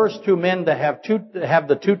are the first two men to have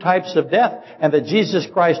the two types of death, and that Jesus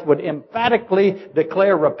Christ would emphatically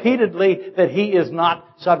declare repeatedly that he is not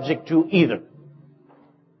subject to either.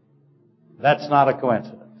 That's not a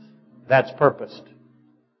coincidence. That's purposed.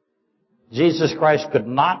 Jesus Christ could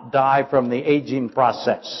not die from the aging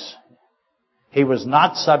process. He was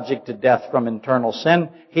not subject to death from internal sin.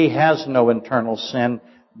 He has no internal sin.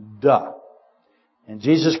 Duh. And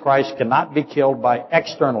Jesus Christ cannot be killed by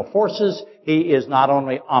external forces. He is not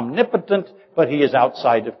only omnipotent, but he is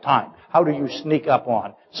outside of time. How do you sneak up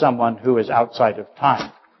on someone who is outside of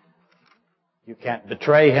time? You can't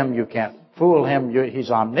betray him. You can't fool him. He's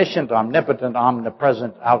omniscient, omnipotent,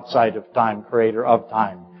 omnipresent, outside of time, creator of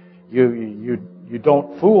time. You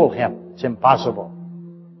don't fool him. It's impossible.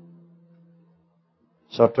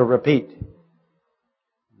 So to repeat,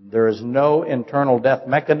 there is no internal death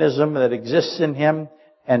mechanism that exists in him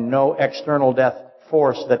and no external death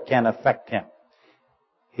force that can affect him.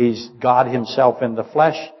 He's God himself in the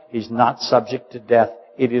flesh. He's not subject to death.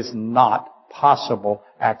 It is not possible.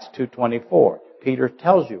 Acts 2:24. Peter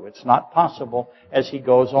tells you it's not possible as he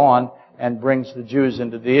goes on and brings the Jews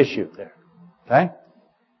into the issue there. Okay?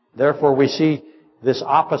 Therefore, we see this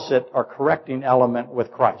opposite or correcting element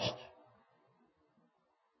with Christ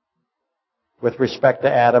with respect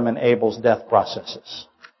to Adam and Abel's death processes.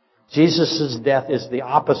 Jesus' death is the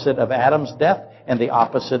opposite of Adam's death and the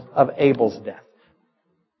opposite of Abel's death.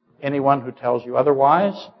 Anyone who tells you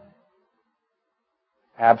otherwise,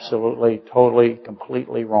 absolutely, totally,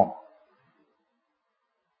 completely wrong.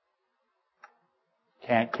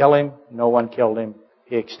 Can't kill him. No one killed him.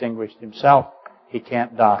 He extinguished himself. He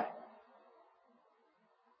can't die.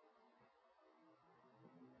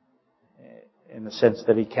 In the sense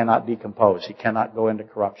that he cannot decompose. He cannot go into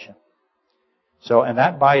corruption. So, and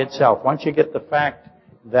that by itself, once you get the fact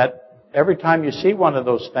that every time you see one of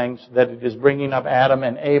those things, that it is bringing up Adam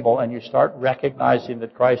and Abel, and you start recognizing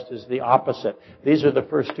that Christ is the opposite. These are the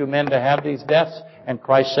first two men to have these deaths, and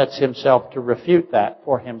Christ sets himself to refute that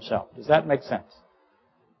for himself. Does that make sense?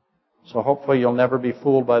 So hopefully you'll never be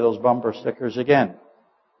fooled by those bumper stickers again.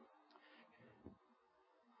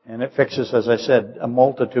 And it fixes, as I said, a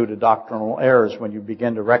multitude of doctrinal errors when you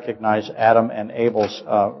begin to recognize Adam and Abel's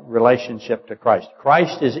relationship to Christ.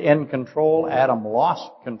 Christ is in control. Adam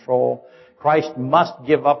lost control. Christ must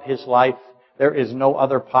give up his life. There is no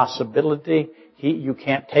other possibility. You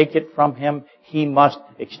can't take it from him. He must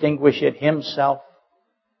extinguish it himself.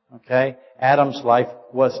 Okay? Abel's life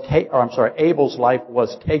was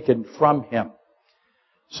taken from him.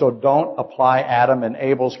 So don't apply Adam and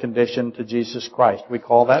Abel's condition to Jesus Christ. We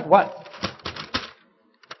call that what?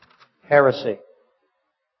 Heresy.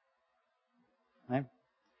 Okay?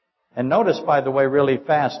 And notice, by the way, really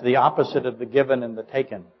fast, the opposite of the given and the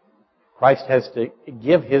taken. Christ has to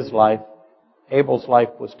give his life. Abel's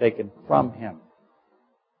life was taken from him.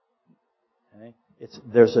 Okay?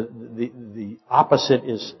 The opposite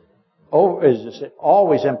is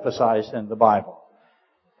always emphasized in the Bible,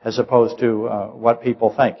 as opposed to what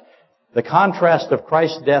people think. The contrast of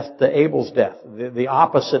Christ's death to Abel's death, the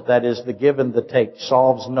opposite, that is, the give and the take,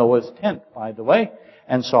 solves Noah's tent, by the way,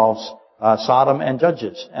 and solves Sodom and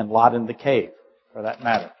Judges, and Lot in the cave, for that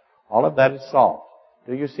matter. All of that is solved.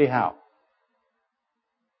 Do you see how?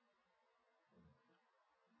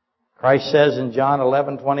 Christ says in John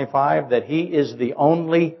 11:25 that he is the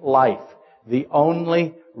only life, the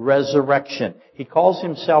only resurrection. He calls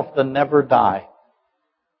himself the never die.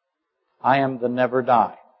 I am the never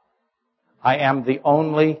die. I am the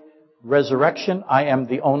only resurrection. I am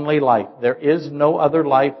the only life. There is no other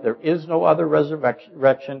life. There is no other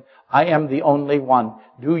resurrection. I am the only one.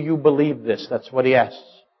 Do you believe this? That's what he asks.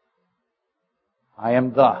 I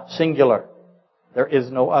am the singular. There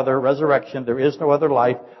is no other resurrection. There is no other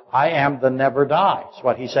life. I am the never die. That's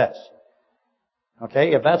what he says.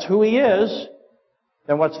 Okay, if that's who He is,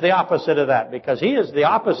 then what's the opposite of that? Because He is the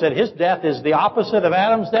opposite. His death is the opposite of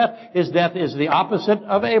Adam's death. His death is the opposite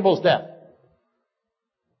of Abel's death.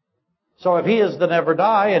 So if He is the never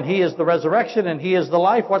die, and He is the resurrection, and He is the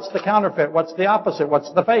life, what's the counterfeit? What's the opposite?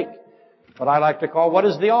 What's the fake? What I like to call, what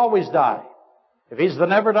is the always die? If He's the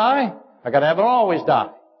never die, I got to have an always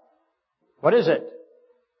die. What is it?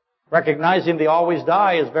 Recognizing the always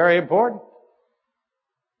die is very important.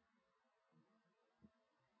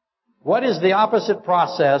 What is the opposite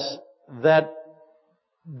process that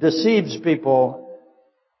deceives people,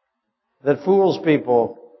 that fools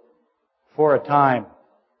people for a time?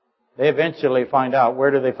 They eventually find out. Where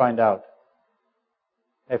do they find out?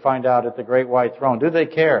 They find out at the great white throne. Do they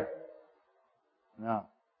care? No.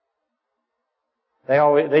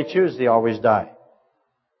 They choose the always die.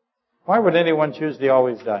 Why would anyone choose the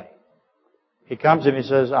always die? He comes and He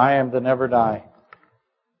says, I am the never die.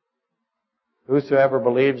 Whosoever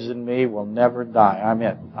believes in Me will never die. I'm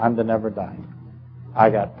it. I'm the never die. I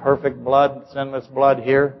got perfect blood, sinless blood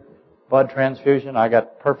here. Blood transfusion. I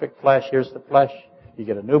got perfect flesh. Here's the flesh. You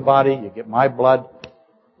get a new body. You get my blood.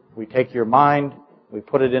 We take your mind. We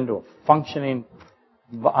put it into a functioning...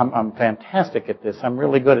 I'm fantastic at this. I'm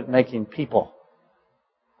really good at making people.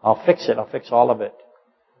 I'll fix it. I'll fix all of it.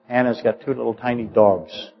 Anna's got 2 little tiny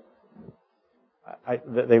dogs.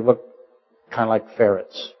 They look kind of like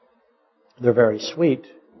ferrets. They're very sweet.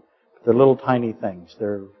 They're little tiny things.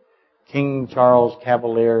 They're King Charles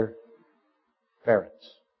Cavalier ferrets.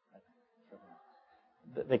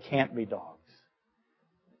 They can't be dogs.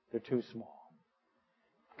 They're too small.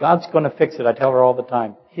 God's going to fix it. I tell her all the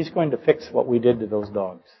time. He's going to fix what we did to those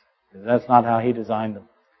dogs. That's not how He designed them.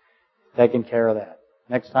 Taking care of that.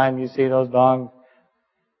 Next time you see those dogs,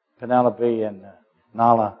 Penelope and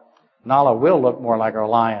Nala will look more like a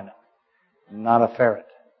lion, not a ferret.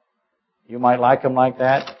 You might like them like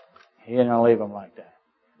that. He ain't going to leave them like that.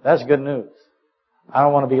 That's good news. I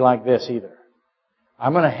don't want to be like this either.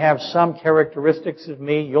 I'm going to have some characteristics of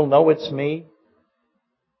me. You'll know it's me.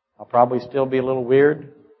 I'll probably still be a little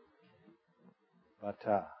weird. But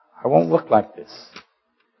I won't look like this.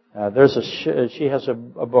 She has a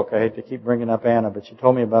book. I hate to keep bringing up Anna, but she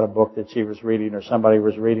told me about a book that she was reading or somebody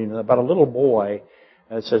was reading about a little boy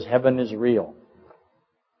that says heaven is real.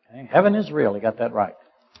 Okay? Heaven is real. He got that right.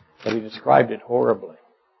 But he described it horribly.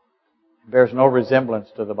 It bears no resemblance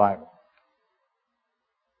to the Bible.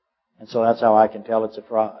 And so that's how I can tell it's a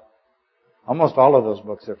fraud. Almost all of those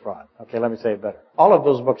books are fraud. Okay, let me say it better. All of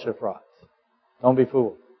those books are frauds. Don't be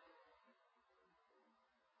fooled.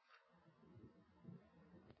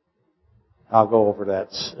 I'll go over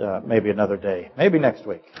that maybe another day. Maybe next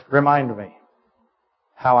week. Remind me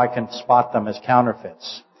how I can spot them as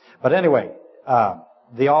counterfeits. But anyway,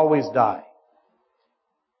 the always die.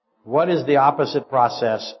 What is the opposite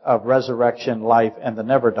process of resurrection, life, and the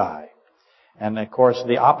never die? And of course,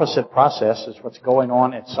 the opposite process is what's going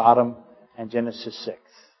on at Sodom and Genesis 6.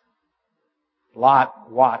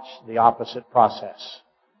 Lot watched the opposite process.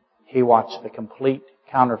 He watched the complete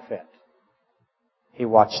counterfeit. He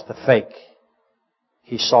watched the fake.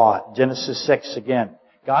 He saw it. Genesis 6 again.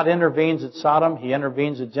 God intervenes at Sodom. He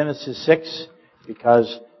intervenes at Genesis 6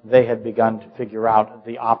 because they had begun to figure out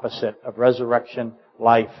the opposite of resurrection,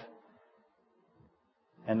 life,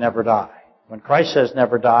 and never die. When Christ says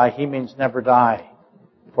never die, He means never die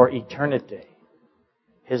for eternity.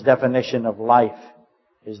 His definition of life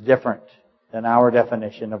is different than our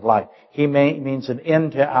definition of life. He means an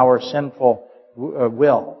end to our sinful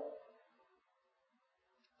will.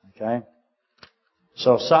 Okay?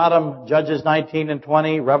 So Sodom, Judges 19 and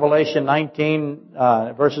 20, Revelation 19,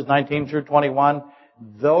 verses 19 through 21,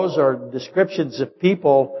 those are descriptions of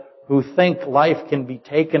people who think life can be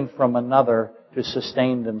taken from another to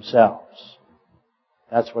sustain themselves.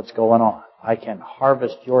 That's what's going on. I can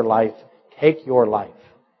harvest your life, take your life.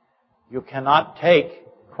 You cannot take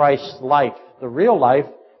Christ's life. The real life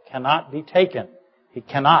cannot be taken. He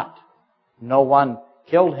cannot. No one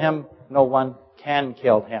killed Him. No one can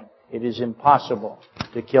kill Him. It is impossible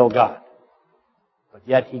to kill God. But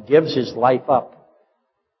yet He gives His life up.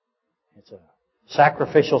 It's a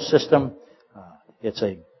sacrificial system. It's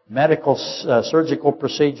a medical, surgical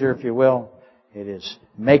procedure, if you will. It is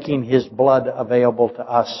making His blood available to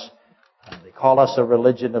us. They call us a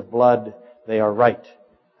religion of blood. They are right.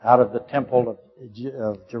 Out of the temple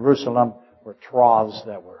of Jerusalem were troughs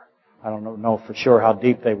that were, I don't know for sure how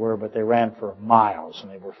deep they were, but they ran for miles and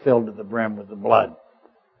they were filled to the brim with the blood.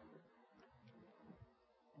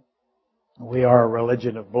 We are a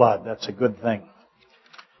religion of blood. That's a good thing.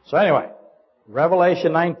 So anyway,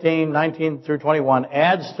 Revelation 19 through 21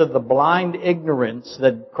 adds to the blind ignorance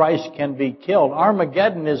that Christ can be killed.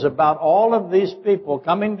 Armageddon is about all of these people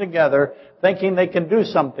coming together thinking they can do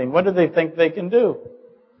something. What do they think they can do?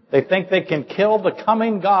 They think they can kill the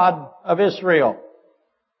coming God of Israel.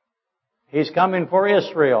 He's coming for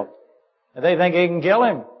Israel. And they think he can kill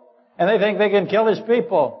him. And they think they can kill his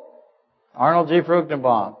people. Arnold G.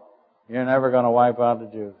 Fruchtenbaum, you're never going to wipe out the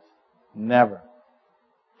Jews. Never.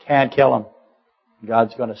 Can't kill them.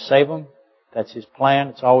 God's going to save them. That's His plan.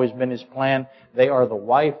 It's always been His plan. They are the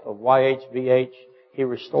wife of YHVH. He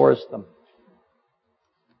restores them.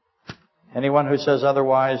 Anyone who says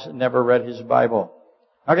otherwise never read his Bible.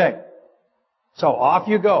 Okay. So off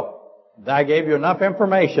you go. I gave you enough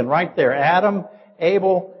information right there. Adam,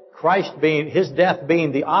 Abel, Christ being, His death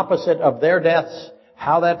being the opposite of their deaths.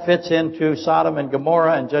 How that fits into Sodom and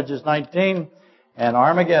Gomorrah and Judges 19. And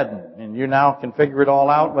Armageddon. And you now can figure it all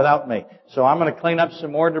out without me. So I'm going to clean up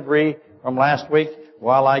some more debris from last week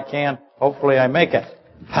while I can. Hopefully I make it.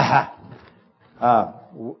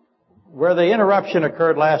 Where the interruption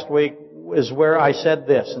occurred last week is where I said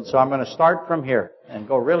this. And so I'm going to start from here and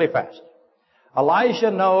go really fast.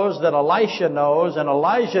 Elijah knows that Elisha knows, and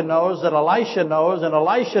Elijah knows that Elisha knows, and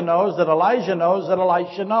Elisha knows that Elijah knows that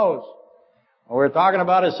Elisha knows. What we're talking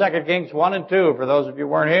about is 2 Kings 1 and 2, for those of you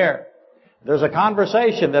who weren't here. There's a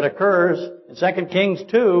conversation that occurs in 2 Kings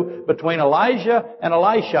 2 between Elijah and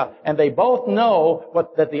Elisha, and they both know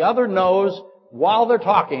that the other knows while they're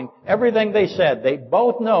talking, everything they said. They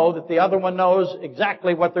both know that the other one knows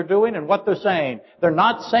exactly what they're doing and what they're saying. They're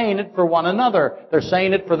not saying it for one another. They're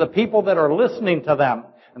saying it for the people that are listening to them.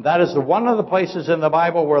 And that is one of the places in the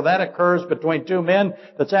Bible where that occurs between two men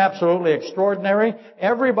that's absolutely extraordinary.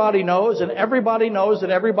 Everybody knows, and everybody knows that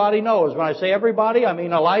everybody knows. When I say everybody, I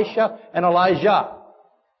mean Elisha and Elijah.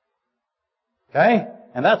 Okay?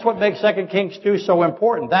 And that's what makes 2 Kings 2 so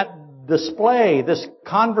important. That display, this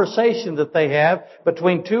conversation that they have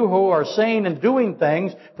between two who are saying and doing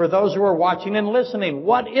things for those who are watching and listening.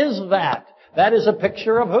 What is that? That is a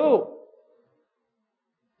picture of who?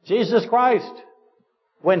 Jesus Christ.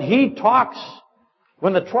 When He talks,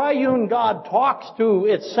 when the triune God talks to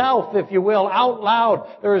itself, if you will, out loud,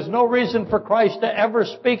 there is no reason for Christ to ever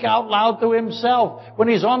speak out loud to Himself. When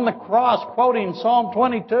He's on the cross quoting Psalm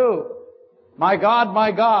 22, my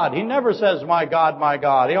God, He never says, my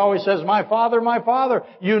God. He always says, my Father.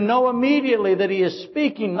 You know immediately that He is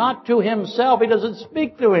speaking not to Himself. He doesn't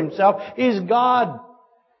speak to Himself. He's God.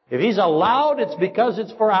 If He's allowed, it's because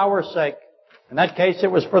it's for our sake. In that case,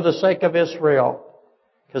 it was for the sake of Israel.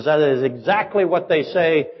 Because that is exactly what they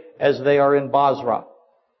say as they are in Basra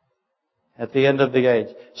at the end of the age.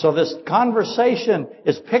 So this conversation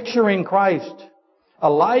is picturing Christ.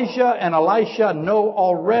 Elijah and Elisha know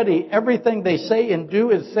already everything they say and do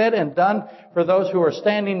is said and done for those who are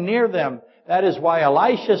standing near them. That is why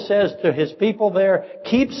Elisha says to his people there,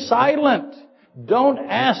 keep silent. Don't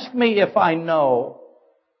ask me if I know.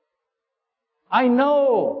 I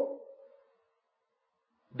know.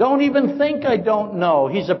 Don't even think I don't know.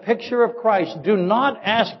 He's a picture of Christ. Do not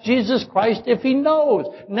ask Jesus Christ if He knows.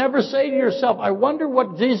 Never say to yourself, I wonder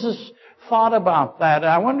what Jesus thought about that.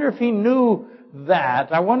 I wonder if He knew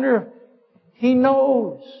that. I wonder, He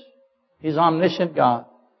knows. He's omniscient God.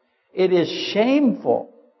 It is shameful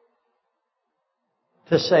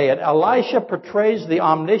to say it. Elisha portrays the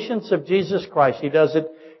omniscience of Jesus Christ. He does it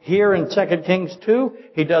here in 2 Kings 2.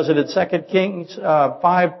 He does it in 2 Kings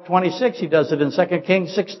 5:26. He does it in 2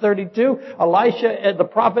 Kings 6:32. Elisha, the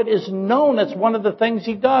prophet, is known. That's one of the things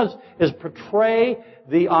he does, is portray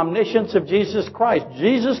the omniscience of Jesus Christ.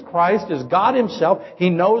 Jesus Christ is God Himself. He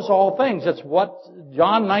knows all things. That's what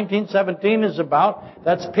John 19:17 is about.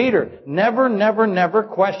 That's Peter. Never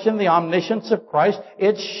question the omniscience of Christ.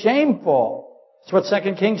 It's shameful. That's what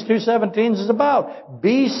 2 Kings 2:17 is about.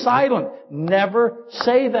 Be silent. Never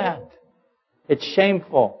say that. It's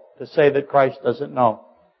shameful to say that Christ doesn't know.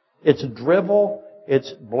 It's drivel. It's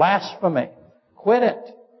blasphemy. Quit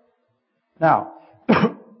it. Now,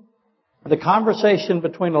 the conversation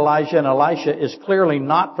between Elijah and Elisha is clearly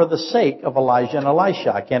not for the sake of Elijah and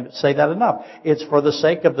Elisha. I can't say that enough. It's for the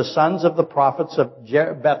sake of the sons of the prophets of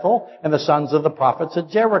Bethel and the sons of the prophets of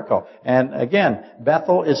Jericho. And again,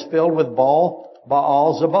 Bethel is filled with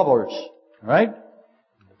Baal-zebubbers, right?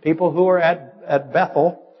 People who are at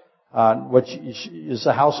Bethel, which is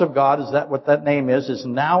the house of God, is that what that name is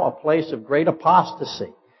now a place of great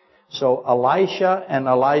apostasy. So Elisha and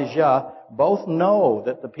Elijah both know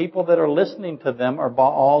that the people that are listening to them are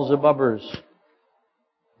Baal-zebubbers.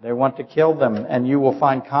 They want to kill them. And you will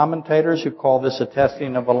find commentators who call this a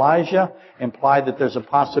testing of Elijah, imply that there's a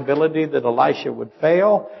possibility that Elisha would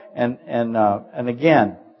fail. And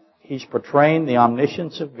again, he's portraying the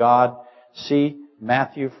omniscience of God. See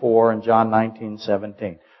Matthew 4 and John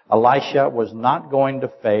 19:17. Elisha was not going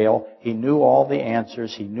to fail. He knew all the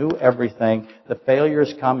answers. He knew everything. The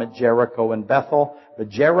failures come at Jericho and Bethel. But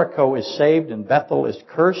Jericho is saved and Bethel is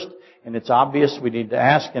cursed. And it's obvious we need to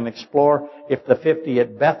ask and explore if the 50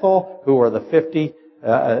 at Bethel, who are the 50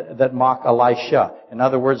 that mock Elisha. In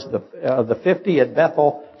other words, the 50 at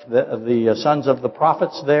Bethel, the sons of the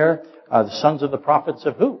prophets there, the sons of the prophets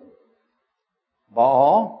of who?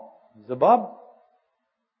 Baal, Zebub.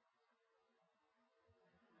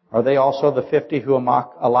 Are they also the 50 who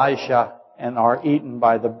mock Elisha and are eaten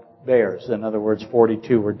by the bears? In other words,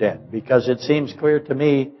 42 were dead. Because it seems clear to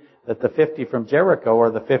me that the 50 from Jericho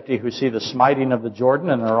are the 50 who see the smiting of the Jordan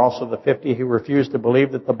and are also the 50 who refuse to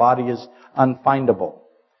believe that the body is unfindable.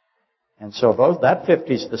 And so that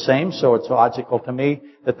 50 is the same, so it's logical to me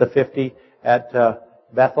that the 50 at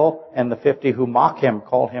Bethel and the 50 who mock him,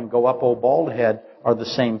 call him, go up, O bald head, are the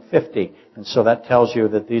same 50. And so that tells you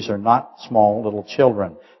that these are not small little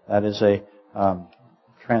children. That is a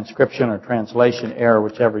transcription or translation error,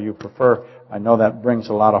 whichever you prefer. I know that brings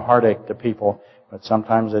a lot of heartache to people, but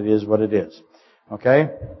sometimes it is what it is. Okay?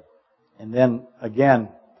 And then, again,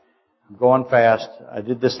 I'm going fast. I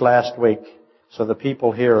did this last week, so the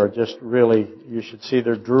people here are just really, you should see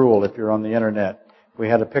their drool if you're on the internet. We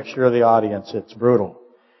had a picture of the audience. It's brutal.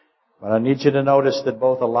 But I need you to notice that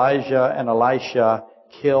both Elijah and Elisha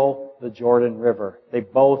kill the Jordan River. They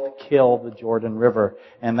both kill the Jordan River.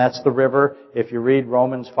 And that's the river, if you read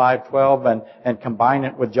Romans 5:12 and combine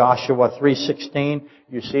it with Joshua 3:16,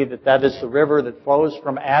 you see that is the river that flows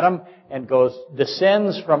from Adam and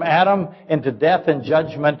descends from Adam into death and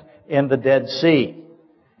judgment in the Dead Sea.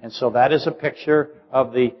 And so that is a picture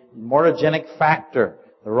of the morogenic factor,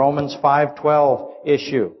 the Romans 5:12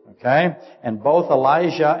 issue. Okay? And both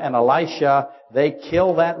Elijah and Elisha, they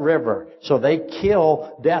kill that river. So they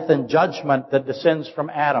kill death and judgment that descends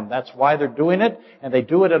from Adam. That's why they're doing it. And they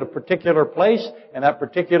do it at a particular place. And that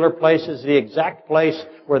particular place is the exact place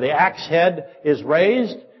where the axe head is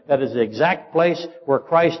raised. That is the exact place where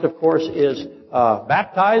Christ, of course, is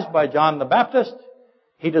baptized by John the Baptist.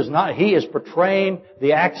 He is portraying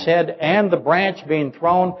the axe head and the branch being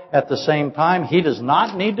thrown at the same time. He does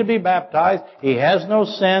not need to be baptized. He has no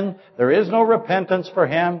sin. There is no repentance for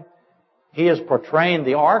him. He is portraying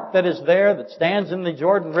the ark that is there, that stands in the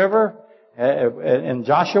Jordan River in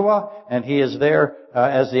Joshua, and he is there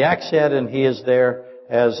as the axe head, and he is there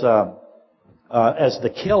as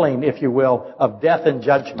the killing, if you will, of death and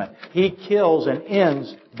judgment. He kills and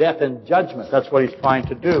ends death and judgment. That's what he's trying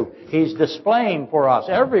to do. He's displaying for us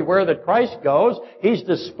everywhere that Christ goes. He's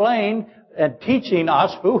displaying and teaching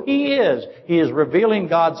us who he is. He is revealing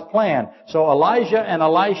God's plan. So Elijah and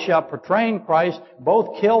Elisha, portraying Christ,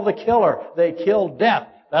 both kill the killer. They kill death.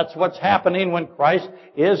 That's what's happening when Christ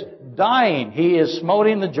is dying. He is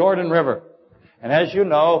smoting the Jordan River. And as you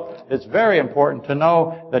know, it's very important to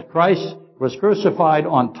know that Christ was crucified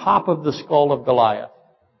on top of the skull of Goliath.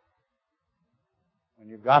 When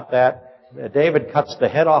you've got that, David cuts the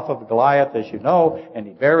head off of Goliath, as you know, and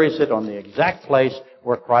he buries it on the exact place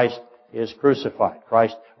where Christ is crucified.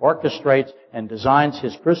 Christ orchestrates and designs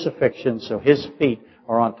his crucifixion so his feet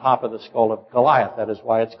are on top of the skull of Goliath. That is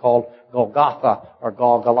why it's called Golgotha, or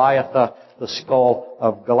Goliath, the skull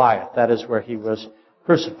of Goliath. That is where he was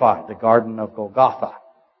crucified, the Garden of Golgotha.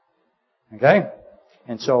 Okay?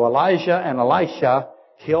 And so Elijah and Elisha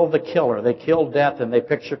kill the killer. They kill death, and they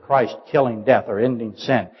picture Christ killing death or ending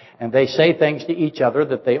sin. And they say things to each other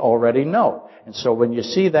that they already know. And so when you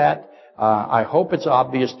see that, I hope it's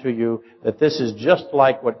obvious to you that this is just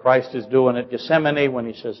like what Christ is doing at Gethsemane when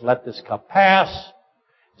he says, let this cup pass.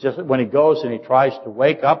 Just when he goes and he tries to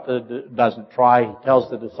wake up, doesn't try, he tells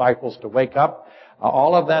the disciples to wake up.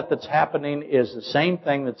 All of that's happening is the same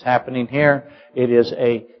thing that's happening here. It is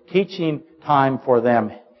a teaching time for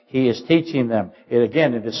them. He is teaching them. It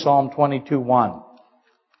is Psalm 22:1.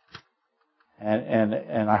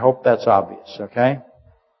 And I hope that's obvious, okay?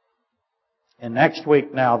 And next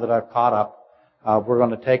week, now that I've caught up, we're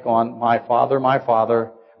going to take on my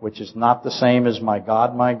Father, which is not the same as my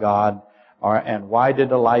God, and why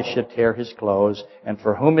did Elisha tear his clothes, and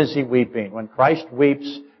for whom is he weeping? When Christ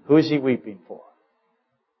weeps, who is he weeping for?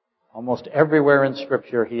 Almost everywhere in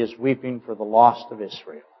Scripture, he is weeping for the lost of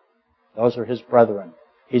Israel. Those are his brethren.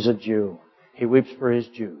 He's a Jew. He weeps for his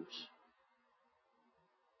Jews.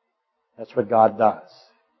 That's what God does.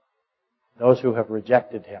 Those who have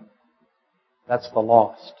rejected him. That's the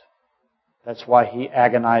lost. That's why he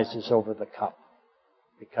agonizes over the cup.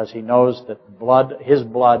 Because he knows that his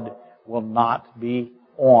blood will not be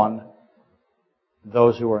on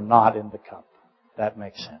those who are not in the cup. That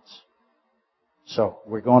makes sense. So,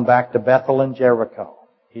 we're going back to Bethel and Jericho.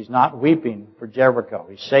 He's not weeping for Jericho.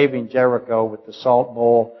 He's saving Jericho with the salt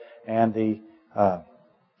bowl and the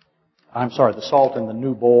salt in the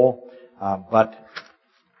new bowl. But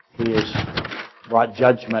he has brought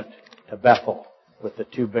judgment to Bethel with the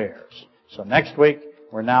two bears. So next week,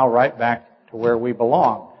 we're now right back to where we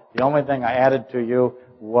belong. The only thing I added to you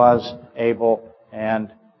was Abel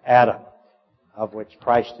and Adam, of which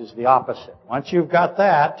Christ is the opposite. Once you've got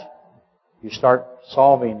that, you start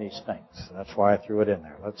solving these things. That's why I threw it in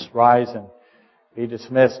there. Let's rise and be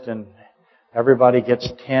dismissed, and everybody gets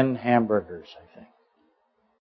 10 hamburgers, I think.